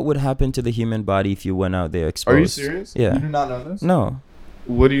wonder what would happen to the human body if you went out there exposed. Are you serious? Yeah. You do not know this? No.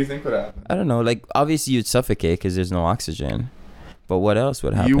 What do you think would happen? I don't know. Like, obviously you'd suffocate because there's no oxygen. But what else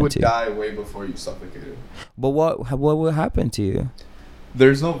would happen to you? You would die way before you suffocated. But what would happen to you?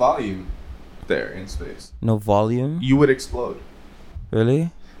 There's no volume there in space. No volume? You would explode.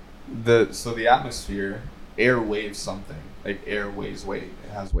 Really? So the atmosphere, air weighs something. Like air weighs weight.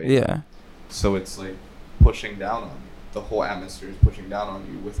 It has weight. Yeah. So it's like pushing down on you. The whole atmosphere is pushing down on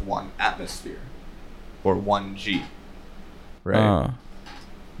you with one atmosphere. Or 1G. Right?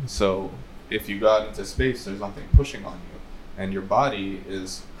 So if you go out into space, there's nothing pushing on you. And your body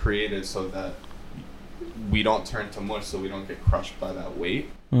is created so that we don't turn to mush, so we don't get crushed by that weight.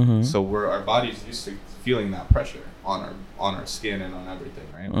 Mm-hmm. So our body's used to feeling that pressure on our skin and on everything,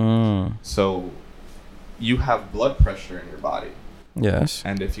 right? So you have blood pressure in your body. Yes.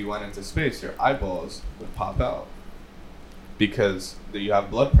 And if you went into space, your eyeballs would pop out because you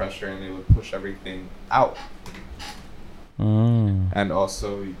have blood pressure and they would push everything out. And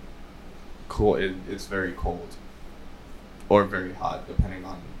also, it's very cold. Or very hot, depending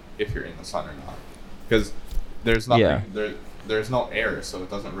on if you're in the sun or not. Because there's nothing, there's no air, so it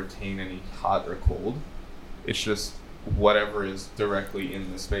doesn't retain any hot or cold. It's just whatever is directly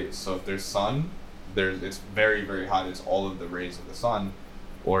in the space. So if there's sun, it's very, very hot. It's all of the rays of the sun.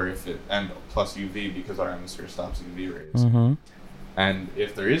 Or and plus UV, because our atmosphere stops UV rays. Mm-hmm. And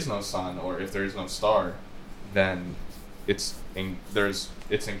if there is no sun, or if there is no star, then it's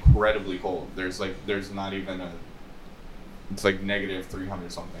incredibly cold. There's not even it's like negative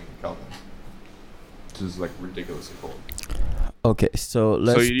 300 something Kelvin, which is like ridiculously cold. Okay, so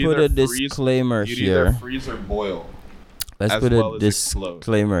let's put a disclaimer here. You'd either freeze or boil. Let's put a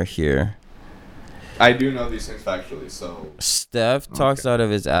disclaimer here. I do know these things factually, so. Steph talks out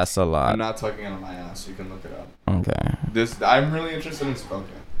of his ass a lot. I'm not talking out of my ass. You can look it up. Okay. I'm really interested in smoking.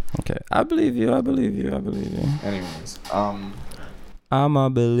 Okay. I believe you. Anyways, I'm a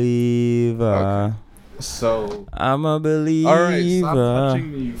believer. Okay. So. I'm a believer. All right, stop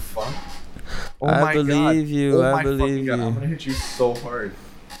touching me, you fuck. Oh I believe God. you. Oh I believe you. I'm gonna hit you so hard.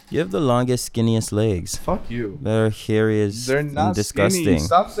 You have the longest, skinniest legs. Fuck you. They're hairy as They're not disgusting. Skinny.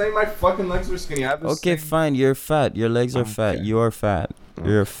 Stop saying my fucking legs are skinny. I have this Okay, fine. You're fat. Your legs are fat. You are fat.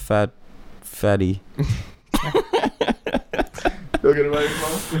 You're a fatty. Feel good about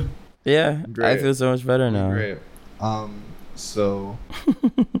yourself? Yeah. Great. I feel so much better now. Great. So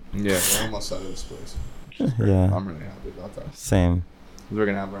yeah, we're almost out of this place. Yeah. I'm really happy about that. Same. We're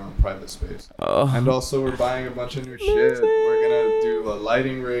gonna have our own private space. Oh. And also we're buying a bunch of new shit. We're gonna do a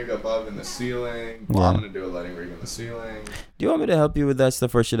lighting rig above in the ceiling. Well, I'm gonna do a lighting rig in the ceiling. Do you want me to help you with that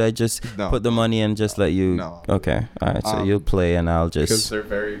stuff, or should I just put the money and just let you? No. Okay. All right. So you'll play and I'll just. Because they're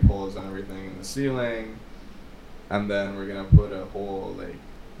very poles and everything in the ceiling, and then we're gonna put a whole like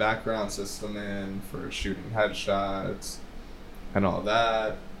background system in for shooting headshots and all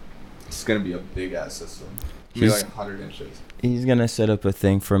that. It's gonna be a big ass system. It's gonna be like 100 inches. He's gonna set up a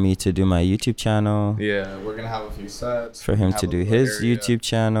thing for me to do my YouTube channel. Yeah, we're gonna have a few sets. For him to do his area. YouTube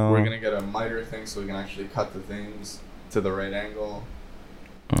channel. We're gonna get a miter thing so we can actually cut the things to the right angle.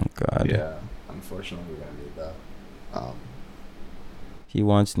 Oh God. Yeah, unfortunately we're gonna need that. He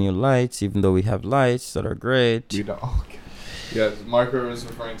wants new lights, even though we have lights that are great. We don't. Okay. Yeah, Marco was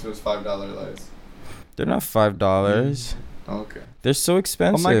referring to his $5 lights. They're not $5. Okay. They're so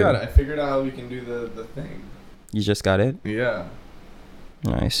expensive. Oh my God! I figured out how we can do the thing. You just got it? Yeah.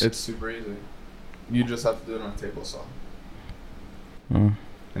 Nice. It's super easy. You just have to do it on a table saw.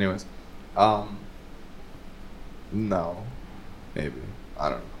 Anyways, no, maybe. I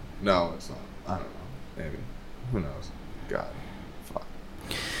don't know. No, it's not. I don't know. Maybe. Who knows? God. Fuck.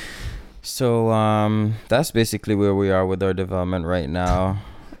 So that's basically where we are with our development right now.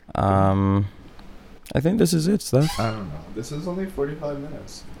 I think this is it, Steph. I don't know. This is only 45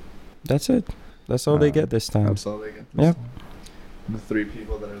 minutes. That's it. That's all they get this time. That's all they get this time. The 3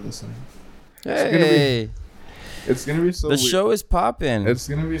 people that are listening. Hey. It's gonna be so. The show is popping. It's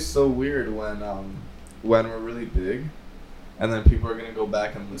gonna be so weird when we're really big, and then people are gonna go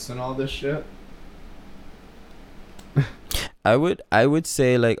back and listen to all this shit. I would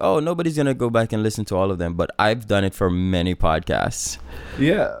say like, oh, nobody's gonna go back and listen to all of them, but I've done it for many podcasts.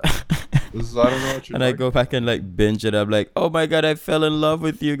 Yeah. So I don't know what you're and I go back and like binge it. I'm like, oh my God, I fell in love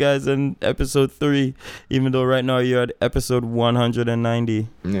with you guys in episode 3, even though right now you're at episode 190.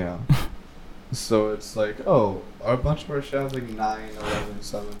 Yeah. So it's like, oh, a bunch of our shows like 9, 11,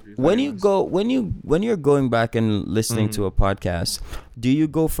 7. When you're going back and listening to a podcast, do you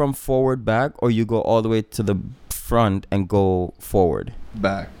go from forward back, or you go all the way to the front and go forward?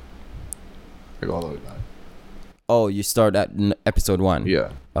 Back. I go all the way back. Oh, you start at episode 1.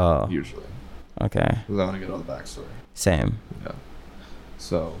 Yeah. Oh. Usually. Okay. Because I want to get all the backstory. Same. Yeah.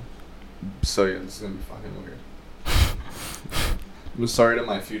 So yeah, this is gonna be fucking weird. I'm sorry to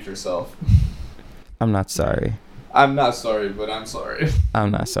my future self. I'm not sorry. I'm not sorry, but I'm sorry.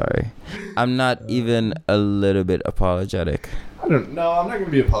 I'm not sorry. I'm not even a little bit apologetic. I'm not gonna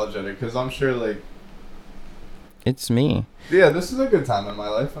be apologetic because I'm sure like. It's me. Yeah, this is a good time in my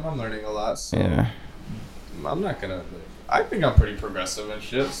life, and I'm learning a lot. So yeah. I'm not gonna. I think I'm pretty progressive and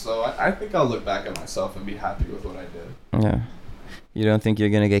shit, so I think I'll look back at myself and be happy with what I did. Yeah. You don't think you're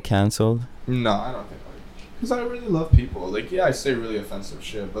gonna get canceled? No, I don't think because I really love people. Like, yeah, I say really offensive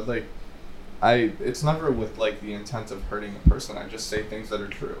shit, but like, it's never with like the intent of hurting a person. I just say things that are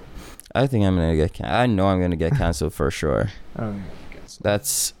true. I think I'm gonna get. I know I'm gonna get canceled for sure. I don't think I'll get canceled.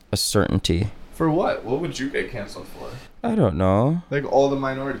 That's a certainty. For what? What would you get canceled for? I don't know. Like all the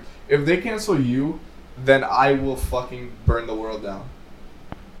minorities. If they cancel you, then I will fucking burn the world down.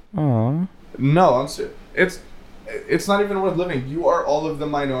 Oh. No, I'm serious. It's not even worth living. You are all of the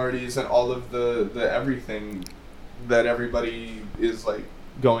minorities and all of the everything that everybody is like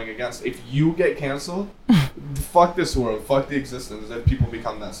going against. If you get canceled, fuck this world. Fuck the existence if people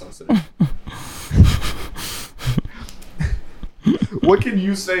become that sensitive. What can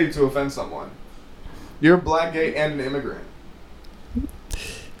you say to offend someone? You're black, gay, and an immigrant.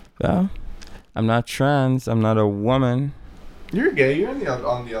 Well, I'm not trans. I'm not a woman. You're gay. You're on the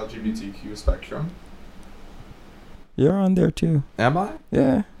LGBTQ spectrum. You're on there too. Am I?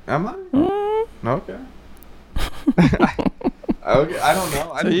 Yeah. Am I? Okay. Okay. I don't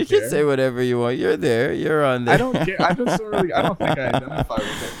know. I so don't you care. can say whatever you want. You're there. You're on there. I don't care. I just don't really. I don't think I identify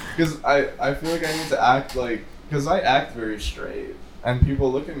with it because I feel like I need to act like because I act very straight. and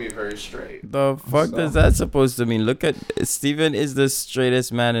people look at me very straight. The fuck does that supposed to mean? Look at Steven is the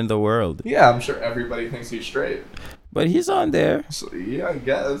straightest man in the world. Yeah, I'm sure everybody thinks he's straight. But he's on there. So, yeah, I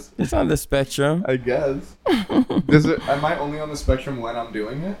guess. He's on the spectrum. I guess. Am I only on the spectrum when I'm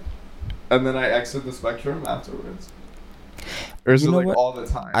doing it? And then I exit the spectrum afterwards? Or is it like all the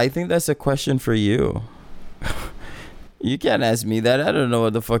time? I think that's a question for you. You can't ask me that. I don't know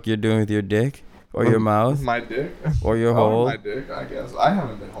what the fuck you're doing with your dick. Or your mouth. My dick? Or your hole. My dick, I guess. I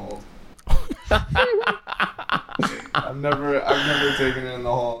haven't been holed. I've never taken it in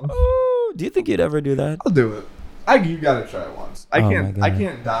the hole. Oh, do you think you'd ever do that? I'll do it. You gotta try it once. I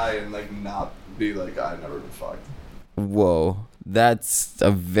can't die and like not be like I've never been fucked. Whoa. That's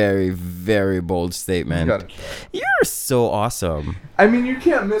a very, very bold statement. You gotta try it. You're so awesome. I mean, you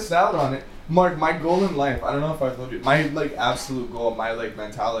can't miss out on it. Mark, my goal in life, I don't know if I've told you, my like absolute goal, my like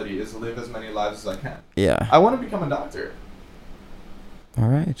mentality is to live as many lives as I can. Yeah. I want to become a doctor. All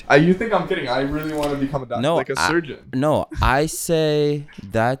right. You think I'm kidding? I really want to become a doctor, like a surgeon. No, I say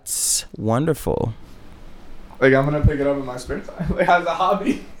that's wonderful. Like, I'm going to pick it up in my spare time, like, as a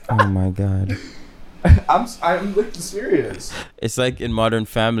hobby. Oh, my God. I'm like serious. It's like in Modern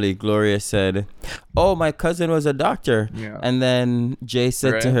Family, Gloria said, "Oh, my cousin was a doctor." Yeah. And then Jay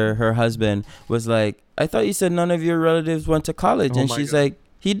said to her husband was like, "I thought you said none of your relatives went to college." And she's like,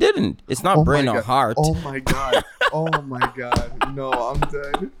 "He didn't. It's not brain or heart." Oh my God. Oh my God. No, I'm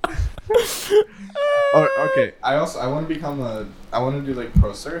dead. Okay. I want to I want to do like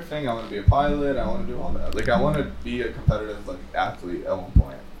pro surfing. I want to be a pilot. I want to do all that. Like, I want to be a competitive like athlete at one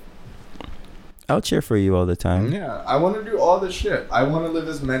point. I'll cheer for you all the time. Yeah, I want to do all this shit. I want to live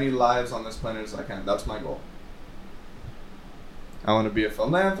as many lives on this planet as I can. That's my goal. I want to be a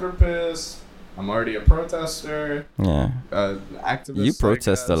philanthropist. I'm already a protester. Yeah. Activist. You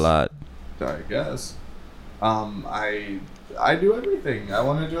protest a lot. I guess. I do everything. I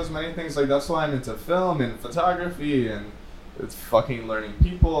want to do as many things. Like, that's why I'm into film and photography and it's fucking learning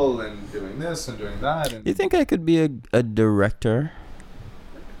people and doing this and doing that. And you think I could be a director?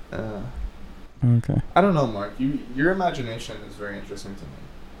 Okay. I don't know, Mark. Your imagination is very interesting to me.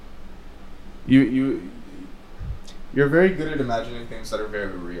 You're very good at imagining things that are very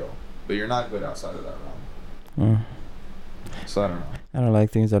real, but you're not good outside of that realm. So I don't know. I don't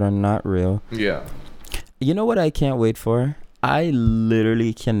like things that are not real. Yeah. You know what I can't wait for? I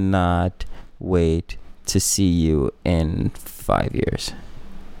literally cannot wait to see you in 5 years.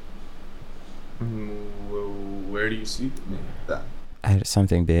 Where do you see me then?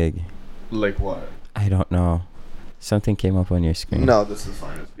 Something big. Like what? I don't know. Something came up on your screen. No, this is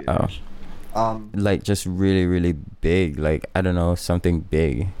fine. Like just really, really big. Like, I don't know, something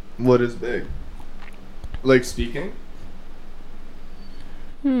big. What is big? Like speaking?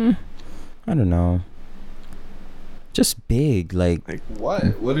 I don't know. Just big, like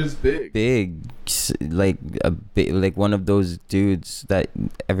what? What is big? Big, like a big, like one of those dudes that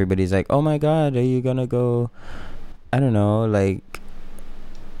everybody's like, "Oh my God, are you gonna go?" I don't know, like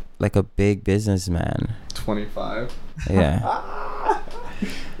a big businessman. 25. Yeah.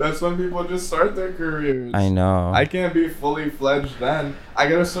 That's when people just start their careers. I know. I can't be fully fledged then. I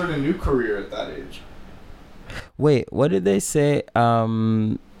gotta start a new career at that age. Wait, what did they say?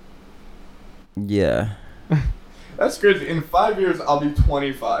 Yeah. That's crazy. In 5 years, I'll be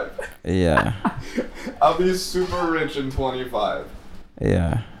 25. Yeah. I'll be super rich in 25.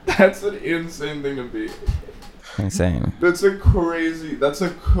 Yeah. That's an insane thing to be. Insane. That's a crazy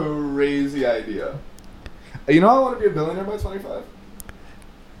idea. You know, I want to be a billionaire by 25.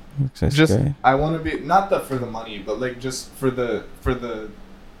 That's great. I want to be not for the money, but like just for the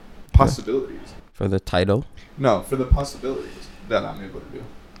possibilities. For the title? No, for the possibilities that I'm able to do.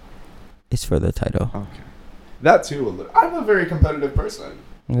 It's for the title. Okay. That too. I'm a very competitive person.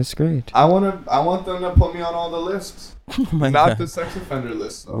 That's great. I want them to put me on all the lists. Oh my Not God. the sex offender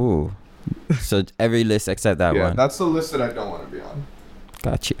list, though. Ooh. So every list except that one. Yeah, that's the list that I don't want to be on.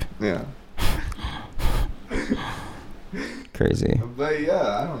 Got you. Yeah. Crazy. But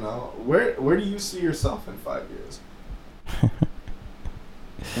yeah, I don't know. Where do you see yourself in 5 years?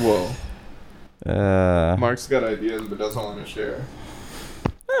 Whoa. Mark's got ideas but doesn't want to share.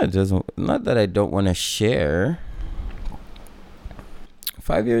 It doesn't. Not that I don't want to share.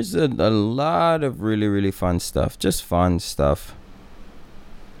 5 years is a lot of really, really fun stuff. Just fun stuff.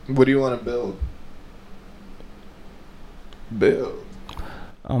 What do you want to build? Build.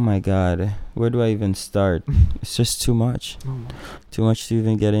 Oh my God. Where do I even start? It's just too much. Too much to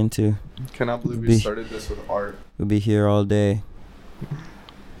even get into. Cannot believe we started this with art. We'll be here all day.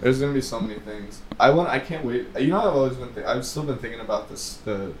 There's gonna be so many things. I can't wait. You know, I've still been thinking about this.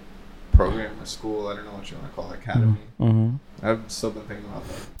 The program or school. I don't know what you want to call it, academy. Mm-hmm. I've still been thinking about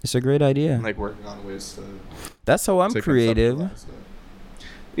that. It's a great idea. I'm like working on ways to. That's how I'm creative.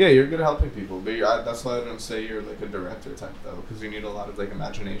 Yeah, you're good at helping people, but that's why I don't say you're like a director type though, because you need a lot of like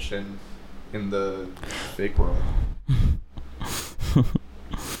imagination in the fake world.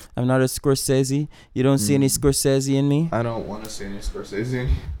 I'm not a Scorsese. You don't see any Scorsese in me? I don't want to see any Scorsese in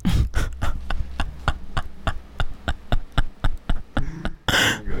you.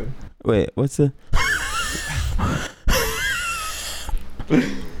 I'm good. Wait, what's the...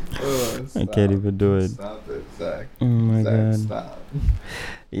 I can't even do it. Stop it, Zach. Oh my God. Stop.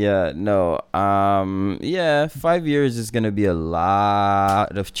 Yeah, no. Yeah, 5 years is gonna be a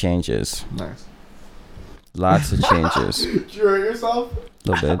lot of changes. Nice. Lots of changes. Did you hurt yourself?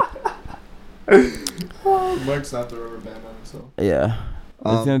 A little bit. Mark's not the rubber band on himself. Yeah.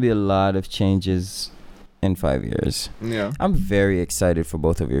 There's gonna be a lot of changes in 5 years. Yeah. I'm very excited for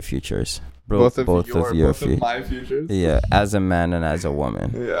both of your futures. Both of my futures? Yeah, as a man and as a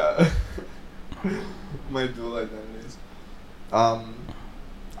woman. Yeah. My dual identities.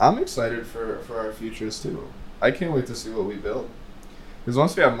 I'm excited for our futures too. I can't wait to see what we build. Because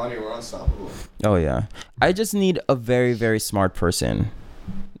once we have money, we're unstoppable. Oh, yeah. I just need a very, very smart person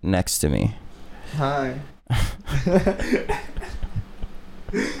next to me. Hi. I'm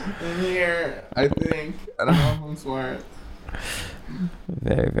here. I think. I don't know if I'm smart.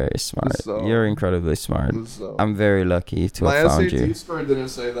 Very, very smart. So, you're incredibly smart. So. I'm very lucky to have found you. My SAT score didn't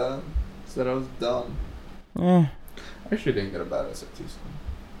say that. It said I was dumb. I actually didn't get a bad SAT score.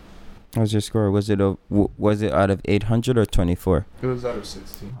 How's your score? Was it out of 800 or 24? It was out of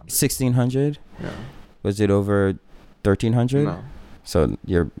 1600. 1600? Yeah. Was it over 1300? No. So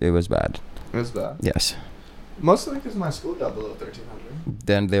it was bad. It was bad. Yes. Mostly because my school got below 1300.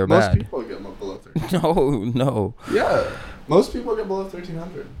 Then they're Most bad. Most people get below 1300. No. Yeah. Most people get below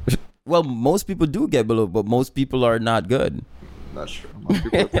 1300. Well, most people do get below, but most people are not good. That's true. Most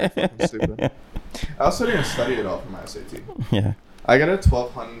people are pretty fucking stupid. I also didn't study at all for my SAT. Yeah. I got a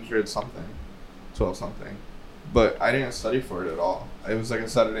 1200 something. 12 something. But I didn't study for it at all. It was like a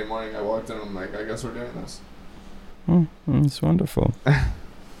Saturday morning. I walked in and I'm like, I guess we're doing this. It's wonderful.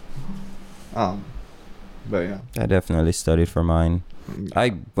 But yeah. I definitely studied for mine. Yeah.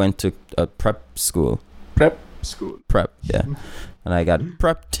 I went to a prep school. Prep school? Prep, yeah. And I got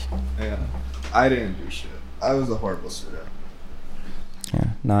prepped. Yeah. I didn't do shit. I was a horrible student.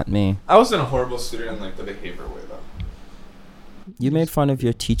 Yeah, not me. I wasn't a horrible student in like the behavior way though. You made fun of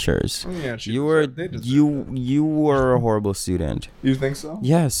your teachers. Yeah, you were a horrible student. You think so?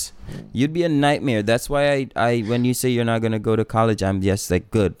 Yes. You'd be a nightmare. That's why I when you say you're not gonna go to college, I'm just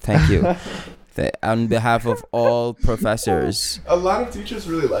like, good, thank you. On behalf of all professors. A lot of teachers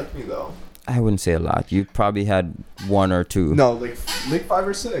really like me though. I wouldn't say a lot. You probably had one or two. No, like 5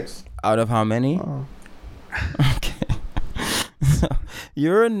 or 6. Out of how many? Oh. Okay. So,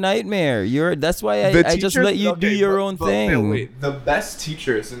 you're a nightmare. That's why I just let you do your own thing. Wait, the best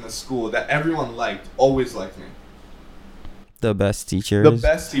teachers in the school that everyone liked always liked me. The best teachers? The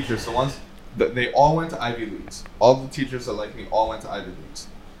best teachers. The ones that they all went to Ivy Leagues. All the teachers that liked me all went to Ivy Leagues.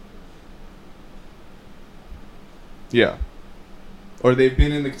 Yeah. Or they've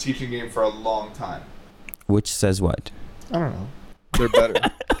been in the teaching game for a long time. Which says what? I don't know. They're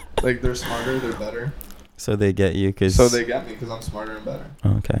better. Like, they're smarter, they're better. So they get you because... So they get me because I'm smarter and better.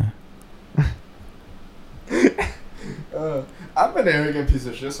 Okay. I'm an arrogant piece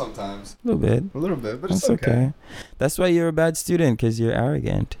of shit sometimes. A little bit, but it's okay. That's why you're a bad student, because you're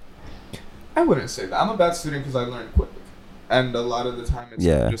arrogant. I wouldn't say that. I'm a bad student because I learn quick. And a lot of the time it's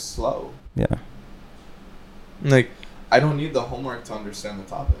just slow. Yeah. Like, I don't need the homework to understand the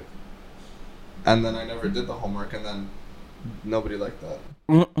topic. And then I never did the homework, and then nobody liked that.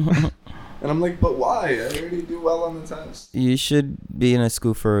 And I'm like, but why? I already do well on the test. You should be in a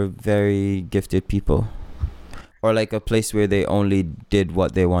school for very gifted people. Or like a place where they only did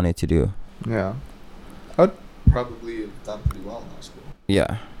what they wanted to do. Yeah. I would probably have done pretty well in that school.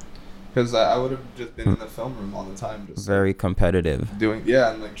 Yeah. Because I would have just been in the film room all the time. Just very competitive.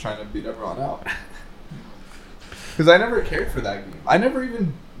 And like trying to beat everyone out. Because I never cared for that game. I never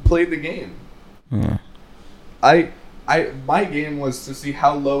even played the game. Yeah. My game was to see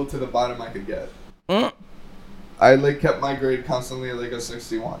how low to the bottom I could get. I like kept my grade constantly at like a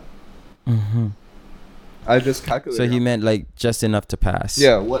 61. Mm-hmm. I just calculated. So he meant like just enough to pass.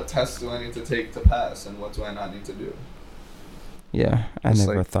 Yeah, what tests do I need to take to pass and what do I not need to do? Yeah, I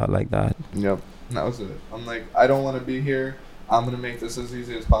never thought like that. Yep, that was it. I'm like, I don't want to be here. I'm going to make this as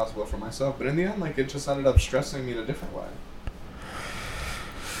easy as possible for myself. But in the end, like, it just ended up stressing me in a different way.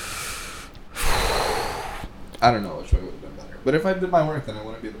 I don't know which way would have been better. But if I did my work, then I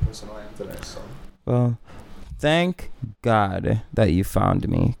wouldn't be the person I am today. So. Well, thank God that you found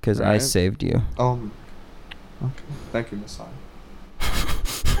me, because I saved you. Okay. Thank you, Miss Han.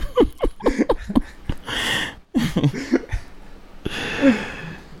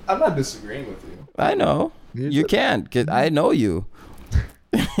 I'm not disagreeing with you. I know. You can't, because I know you.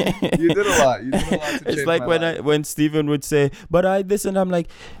 You did a lot. You did a lot to It's change like my life. when Steven would say, but I this, and I'm like,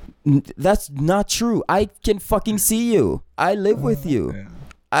 that's not true. I can fucking see you. I live with you. Yeah.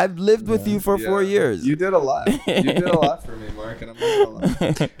 I've lived with you for 4 years. You did a lot. You did a lot for me, Mark, and I'm not gonna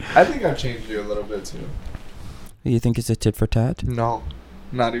lie. I think I've changed you a little bit too. You think it's a tit for tat? No,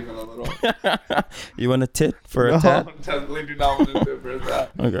 not even a little. You want a tit for a tat? No, definitely do not want a tit for a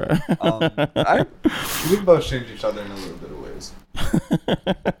tat. Okay. We both change each other in a little bit of ways.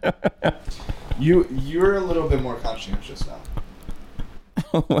 You're a little bit more conscientious now.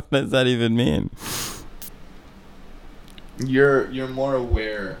 What does that even mean? You're more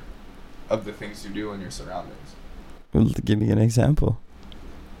aware of the things you do in your surroundings. Well, give me an example.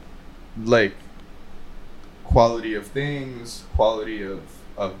 Like quality of things, quality of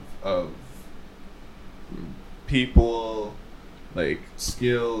people, like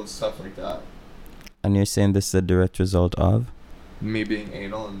skills, stuff like that. And you're saying this is a direct result of? Me being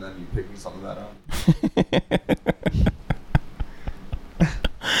anal and then you picking some of that up.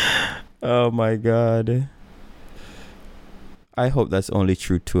 Oh my God. I hope that's only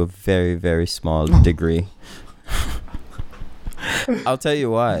true to a very, very small degree. I'll tell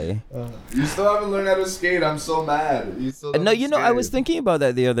you why. You still haven't learned how to skate. I'm so mad. You still No, you know, I was thinking about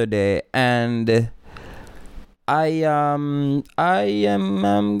that the other day, and I am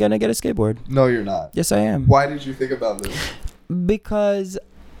gonna get a skateboard. No, you're not. Yes, I am. Why did you think about this? Because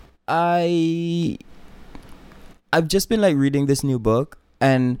I've just been like reading this new book,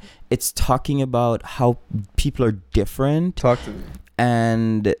 and it's talking about how people are different. Talk to me.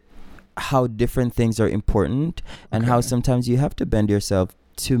 And how different things are important, and how sometimes you have to bend yourself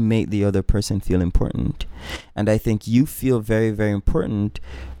to make the other person feel important. And I think you feel very, very important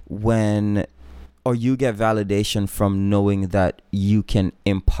or you get validation from knowing that you can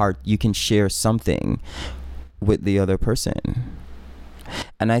share something with the other person.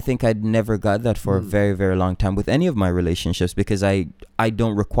 And I think I'd never got that for a very, very long time with any of my relationships, because I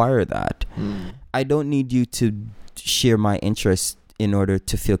don't require that. I don't need you to share my interests in order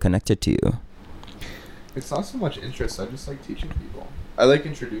to feel connected to you. It's not so much interest. I just like teaching people. I like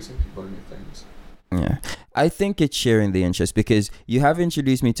introducing people to new things. Yeah. I think it's sharing the interest, because you have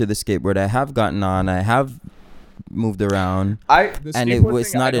introduced me to the skateboard. I have gotten on. I have moved around. And it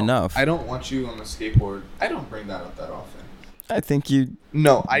was not enough. I don't want you on the skateboard. I don't bring that up that often. I think you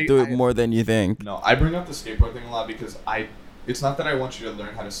do it more than you think. No, I bring up the skateboard thing a lot because it's not that I want you to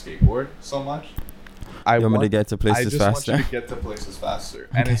learn how to skateboard so much. You want me to get to places faster? I just want you to get to places faster.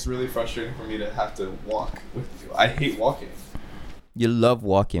 Okay. And it's really frustrating for me to have to walk with you. I hate walking. You love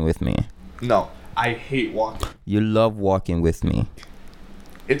walking with me. No, I hate walking. You love walking with me.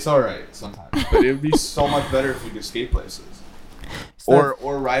 It's alright sometimes. But it would be so much better if we could skate places. Or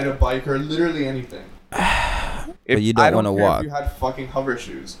ride a bike or literally anything. But you don't want to walk. If you had fucking hover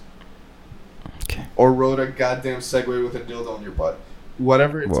shoes. Okay. Or rode a goddamn Segway with a dildo in your butt.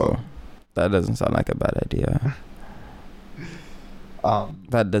 Whatever it's Whoa. That doesn't sound like a bad idea.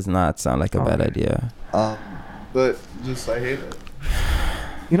 That does not sound like a bad idea. But just I hate it.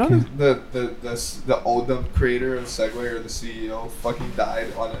 You know the Oldham creator of Segway, or the CEO, fucking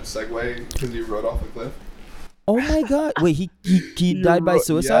died on a Segway because he rode off a cliff. Oh my God! Wait, he died by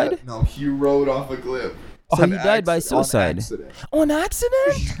suicide? Yeah, no, he rode off a cliff. So he died by suicide. On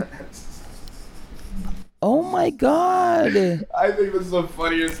accident? Oh my God! I think this is the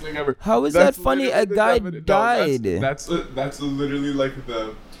funniest thing ever. How is that funny? A guy died. That's literally like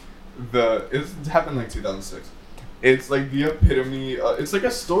the it happened like 2006. It's like the epitome. It's like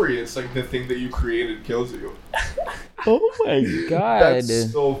a story. It's like the thing that you created kills you. Oh my God!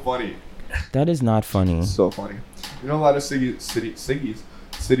 That's so funny. That is not funny. So funny. You know, a lot of cities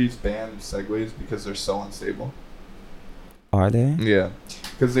ban Segways because they're so unstable. Are they? Yeah,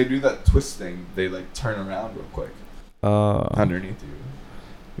 because they do that twist thing. They like turn around real quick. Underneath you.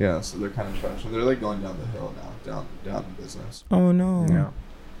 Yeah, so they're kind of trash. And they're like going down the hill now, down in business. Oh no. Yeah.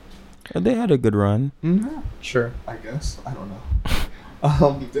 They had a good run. Mm-hmm. Sure. I guess. I don't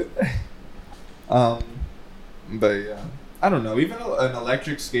know. Did they? But yeah, I don't know. Even an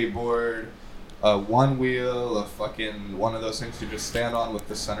electric skateboard, one wheel, a fucking one of those things you just stand on with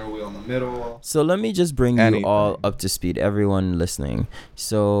the center wheel in the middle. So let me just bring you all up to speed, everyone listening.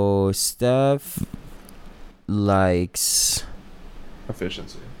 So Steph likes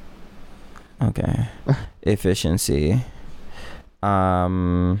efficiency. Okay. Efficiency.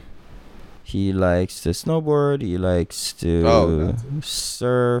 He likes to snowboard. He likes to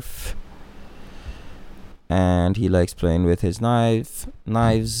surf. And he likes playing with his knives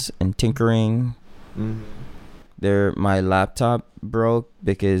and tinkering. My laptop broke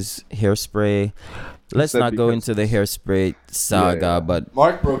because hairspray. Let's not go into the hairspray saga, but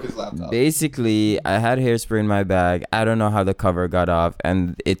Mark broke his laptop. Basically, I had hairspray in my bag. I don't know how the cover got off,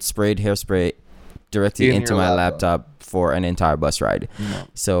 and it sprayed hairspray directly into my laptop for an entire bus ride. No.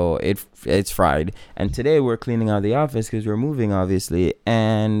 So it's fried. And today we're cleaning out the office because we're moving, obviously.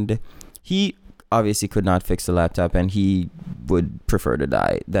 And he obviously could not fix the laptop, and he would prefer to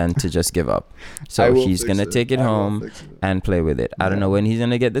die than to just give up. So he's going to take it home and play with it. I don't know when he's going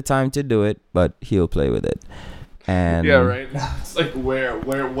to get the time to do it, but he'll play with it. And yeah, right now it's like where,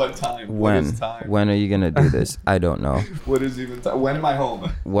 what time? What is time? When are you going to do this? I don't know. What is even time? When am I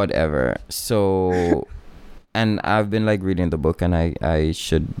home? Whatever. So, and I've been like reading the book, and I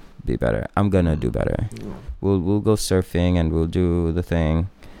should be better. I'm going to do better. We'll go surfing, and we'll do the thing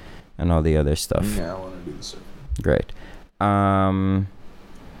and all the other stuff. Yeah, I want to do the surfing. Great.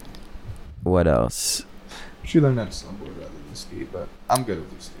 What else? Should learn how to snowboard rather than ski, but I'm good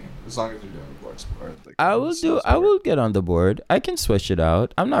with skiing as long as you're doing a board sport. Like, I will get on the board. I can switch it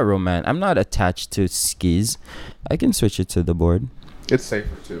out. I'm not attached to skis. I can switch it to the board. It's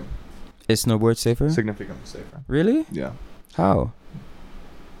safer too. Is snowboard safer? Significantly safer. Really? Yeah. How?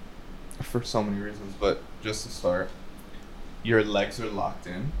 For so many reasons, but just to start, your legs are locked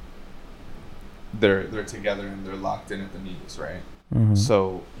in. They're together and they're locked in at the knees, right? Mm-hmm.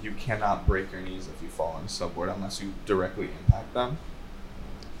 So you cannot break your knees if you fall on a snowboard unless you directly impact them.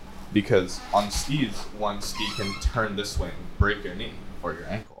 Because on skis, one ski can turn this way and break your knee or your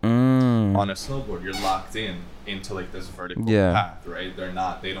ankle. On a snowboard, you're locked into like this vertical path, right?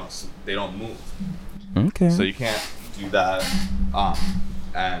 They don't move. Okay. So you can't do that.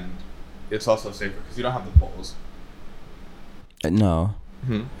 And it's also safer because you don't have the poles. No.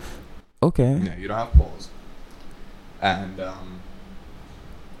 Mm-hmm. Okay. Yeah, you don't have poles. And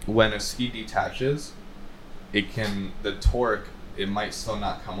when a ski detaches, the torque, it might still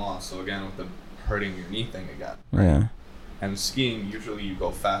not come off. So again, with the hurting your knee thing again. Right? Yeah. And skiing, usually you go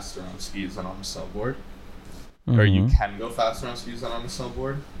faster on skis than on a snowboard. Mm-hmm. Or you can go faster on skis than on a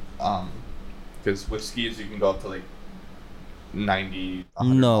snowboard. Because with skis, you can go up to like 90,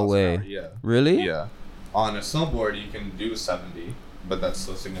 100 No miles way. an hour. Yeah. Really? Yeah. On a snowboard, you can do 70. But that's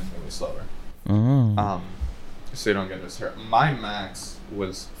still significantly slower. Mm-hmm. So you don't get as hurt. My max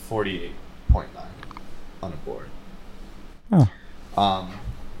was 48.9 on a board. Oh.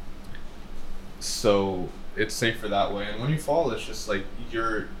 So it's safer that way. And when you fall, it's just like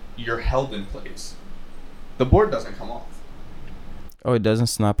you're held in place. The board doesn't come off. Oh, it doesn't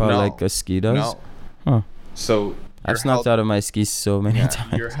snap out like a ski does? No. Huh. So I've snapped out of my skis so many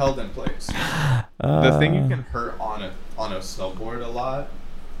times. You're held in place. The thing you can hurt on a snowboard a lot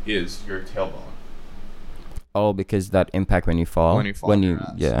is your tailbone. Oh, because that impact when you fall? When you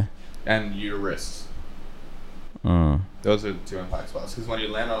yeah. And your wrists. Those are the two impact spots. Because when you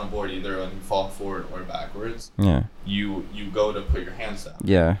land on a board, either when you fall forward or backwards, you go to put your hands down.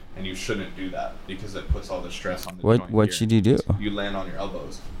 Yeah. And you shouldn't do that because it puts all the stress on the joint. What should you do? You land on your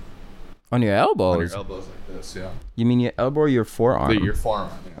elbows. On your elbows? On your elbows like this, yeah. You mean your elbow or your forearm? Your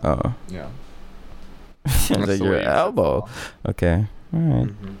forearm, yeah. Oh. Yeah. Like your elbow. Okay. All right.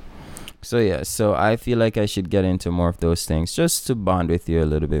 Mm-hmm. So I feel like I should get into more of those things just to bond with you a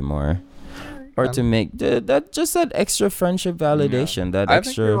little bit more. Or to make that extra friendship validation. Yeah. I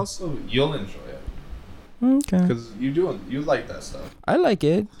think you'll enjoy it. Okay. Because you like that stuff. I like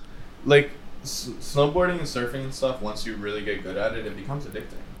it. Like snowboarding and surfing and stuff, once you really get good at it, it becomes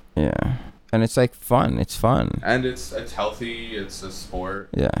addicting. Yeah. And it's like fun. It's fun. And it's healthy. It's a sport.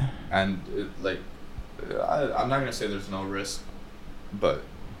 Yeah. And I'm not going to say there's no risk, but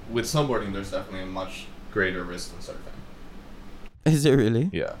with snowboarding, there's definitely a much greater risk than surfing. Is it really?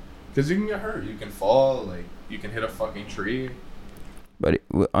 Yeah. Because you can get hurt. You can fall. Like, you can hit a fucking tree. But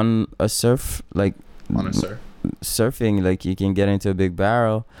on a surf, like... On a surf? Surfing, like, you can get into a big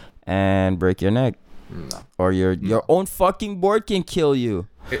barrel and break your neck. No. Or your own fucking board can kill you.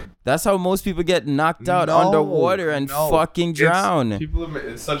 That's how most people get knocked out underwater and fucking drown.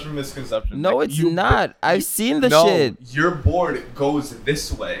 It's such a misconception. No, it's not. I've seen the shit. Your board goes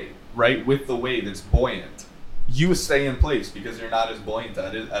this way, right, with the wave. It's buoyant. You stay in place because you're not as buoyant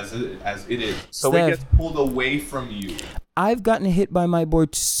as it is. So Steph, it gets pulled away from you. I've gotten hit by my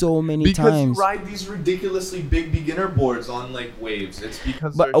board so many times. Because you ride these ridiculously big beginner boards on like waves. It's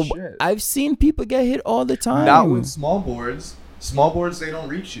because they're shit. I've seen people get hit all the time. Not with small boards. Small boards, they don't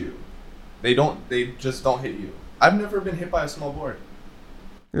reach you. They just don't hit you. I've never been hit by a small board.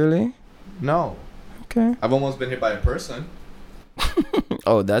 Really? No. Okay. I've almost been hit by a person.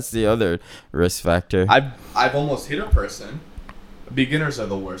 Oh, that's the other risk factor. I've almost hit a person. Beginners are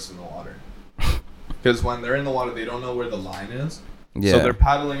the worst in the water. Because when they're in the water, they don't know where the line is. Yeah. So they're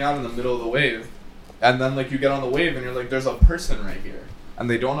paddling out in the middle of the wave. And then, like, you get on the wave and you're like, there's a person right here. And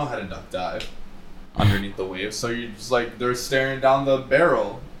they don't know how to duck dive underneath the wave. So you're just like, they're staring down the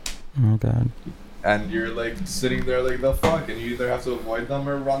barrel. Oh, God. And you're, like, sitting there like, the fuck? And you either have to avoid them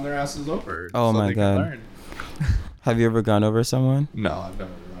or run their asses over. Oh, so my they God. Can learn. Have you ever gone over someone? No, I've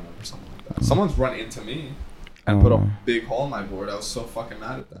never run over someone like that. Someone's run into me and put a big hole in my board. I was so fucking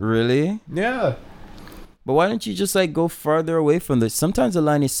mad at them. Really? Yeah. But why don't you just like go farther away from this? Sometimes the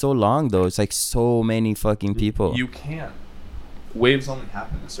line is so long though. It's like so many fucking people. You can't. Waves only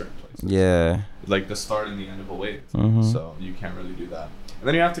happen in certain places. Yeah. Like the start and the end of a wave. Mm-hmm. So you can't really do that. And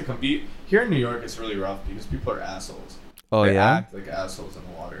then you have to compete. Here in New York, it's really rough because people are assholes. Oh, they yeah? act like assholes in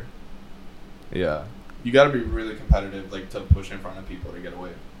the water. Yeah. You got to be really competitive, like, to push in front of people to get away.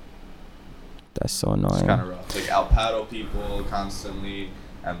 That's so annoying. It's kind of rough. Like, out paddle people constantly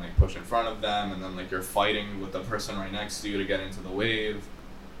and, like, push in front of them. And then, like, you're fighting with the person right next to you to get into the wave.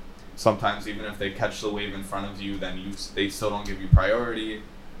 Sometimes, even if they catch the wave in front of you, then they still don't give you priority.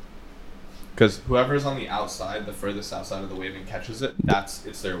 Because whoever's on the outside, the furthest outside of the wave and catches it,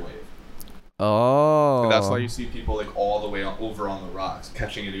 it's their wave. Oh. And that's why you see people, like, all the way over on the rocks,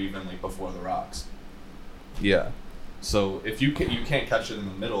 catching it even, like, before the rocks. Yeah. So if you can't catch it in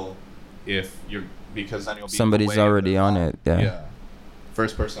the middle, because then you'll be somebody's already on it. Yeah.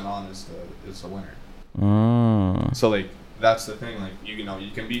 First person on is the winner. Mm. So like that's the thing. Like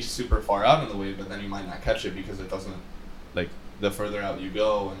you can be super far out in the wave, but then you might not catch it because it doesn't. Like the further out you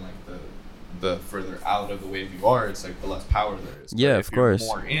go, and like the further out of the wave you are, it's like the less power there is. Yeah, but of course. If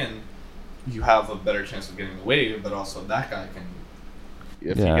you're more in, you have a better chance of getting the wave, but also that guy can.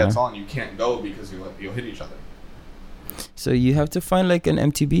 If he gets on, you can't go because you'll hit each other. So you have to find like an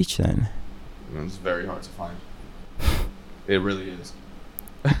empty beach then. It's very hard to find. It really is.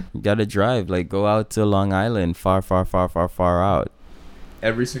 You gotta drive, like go out to Long Island, far out.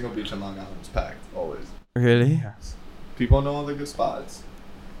 Every single beach in Long Island is packed, always. Really? Yes. People know all the good spots.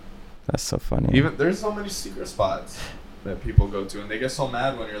 That's so funny. Even there's so many secret spots that people go to, and they get so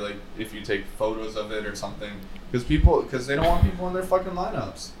mad when you're like, if you take photos of it or something, because they don't want people in their fucking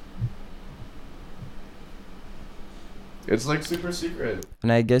lineups. It's like super secret.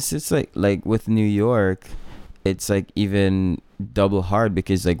 And I guess it's like with New York, it's like even double hard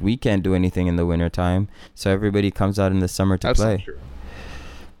because like we can't do anything in the wintertime, so everybody comes out in the summer to play. That's not true.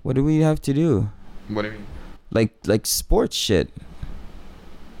 What do we have to do? What do you mean? Like sports shit.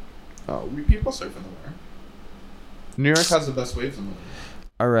 Oh, people surf in the winter. New York has the best waves in the winter.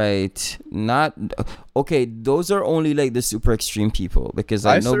 All right, okay. Those are only like the super extreme people because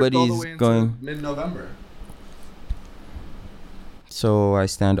like nobody's going mid-November. So I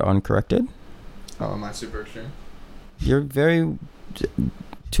stand uncorrected. Oh, am I super extreme? You're very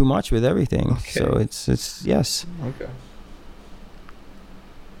too much with everything. Okay. So it's yes. Okay.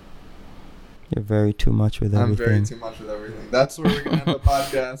 You're very too much with everything. I'm very too much with everything. That's where we're gonna end the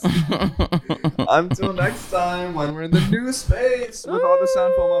podcast. Until next time, when we're in the new space with all the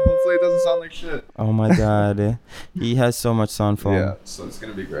sound foam up. Hopefully, it doesn't sound like shit. Oh my god, he has so much sound foam. Yeah, so it's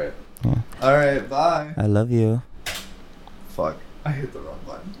gonna be great. Yeah. All right, bye. I love you. Fuck, I hit the wrong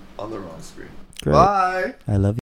button on the wrong screen. Great. Bye. I love you.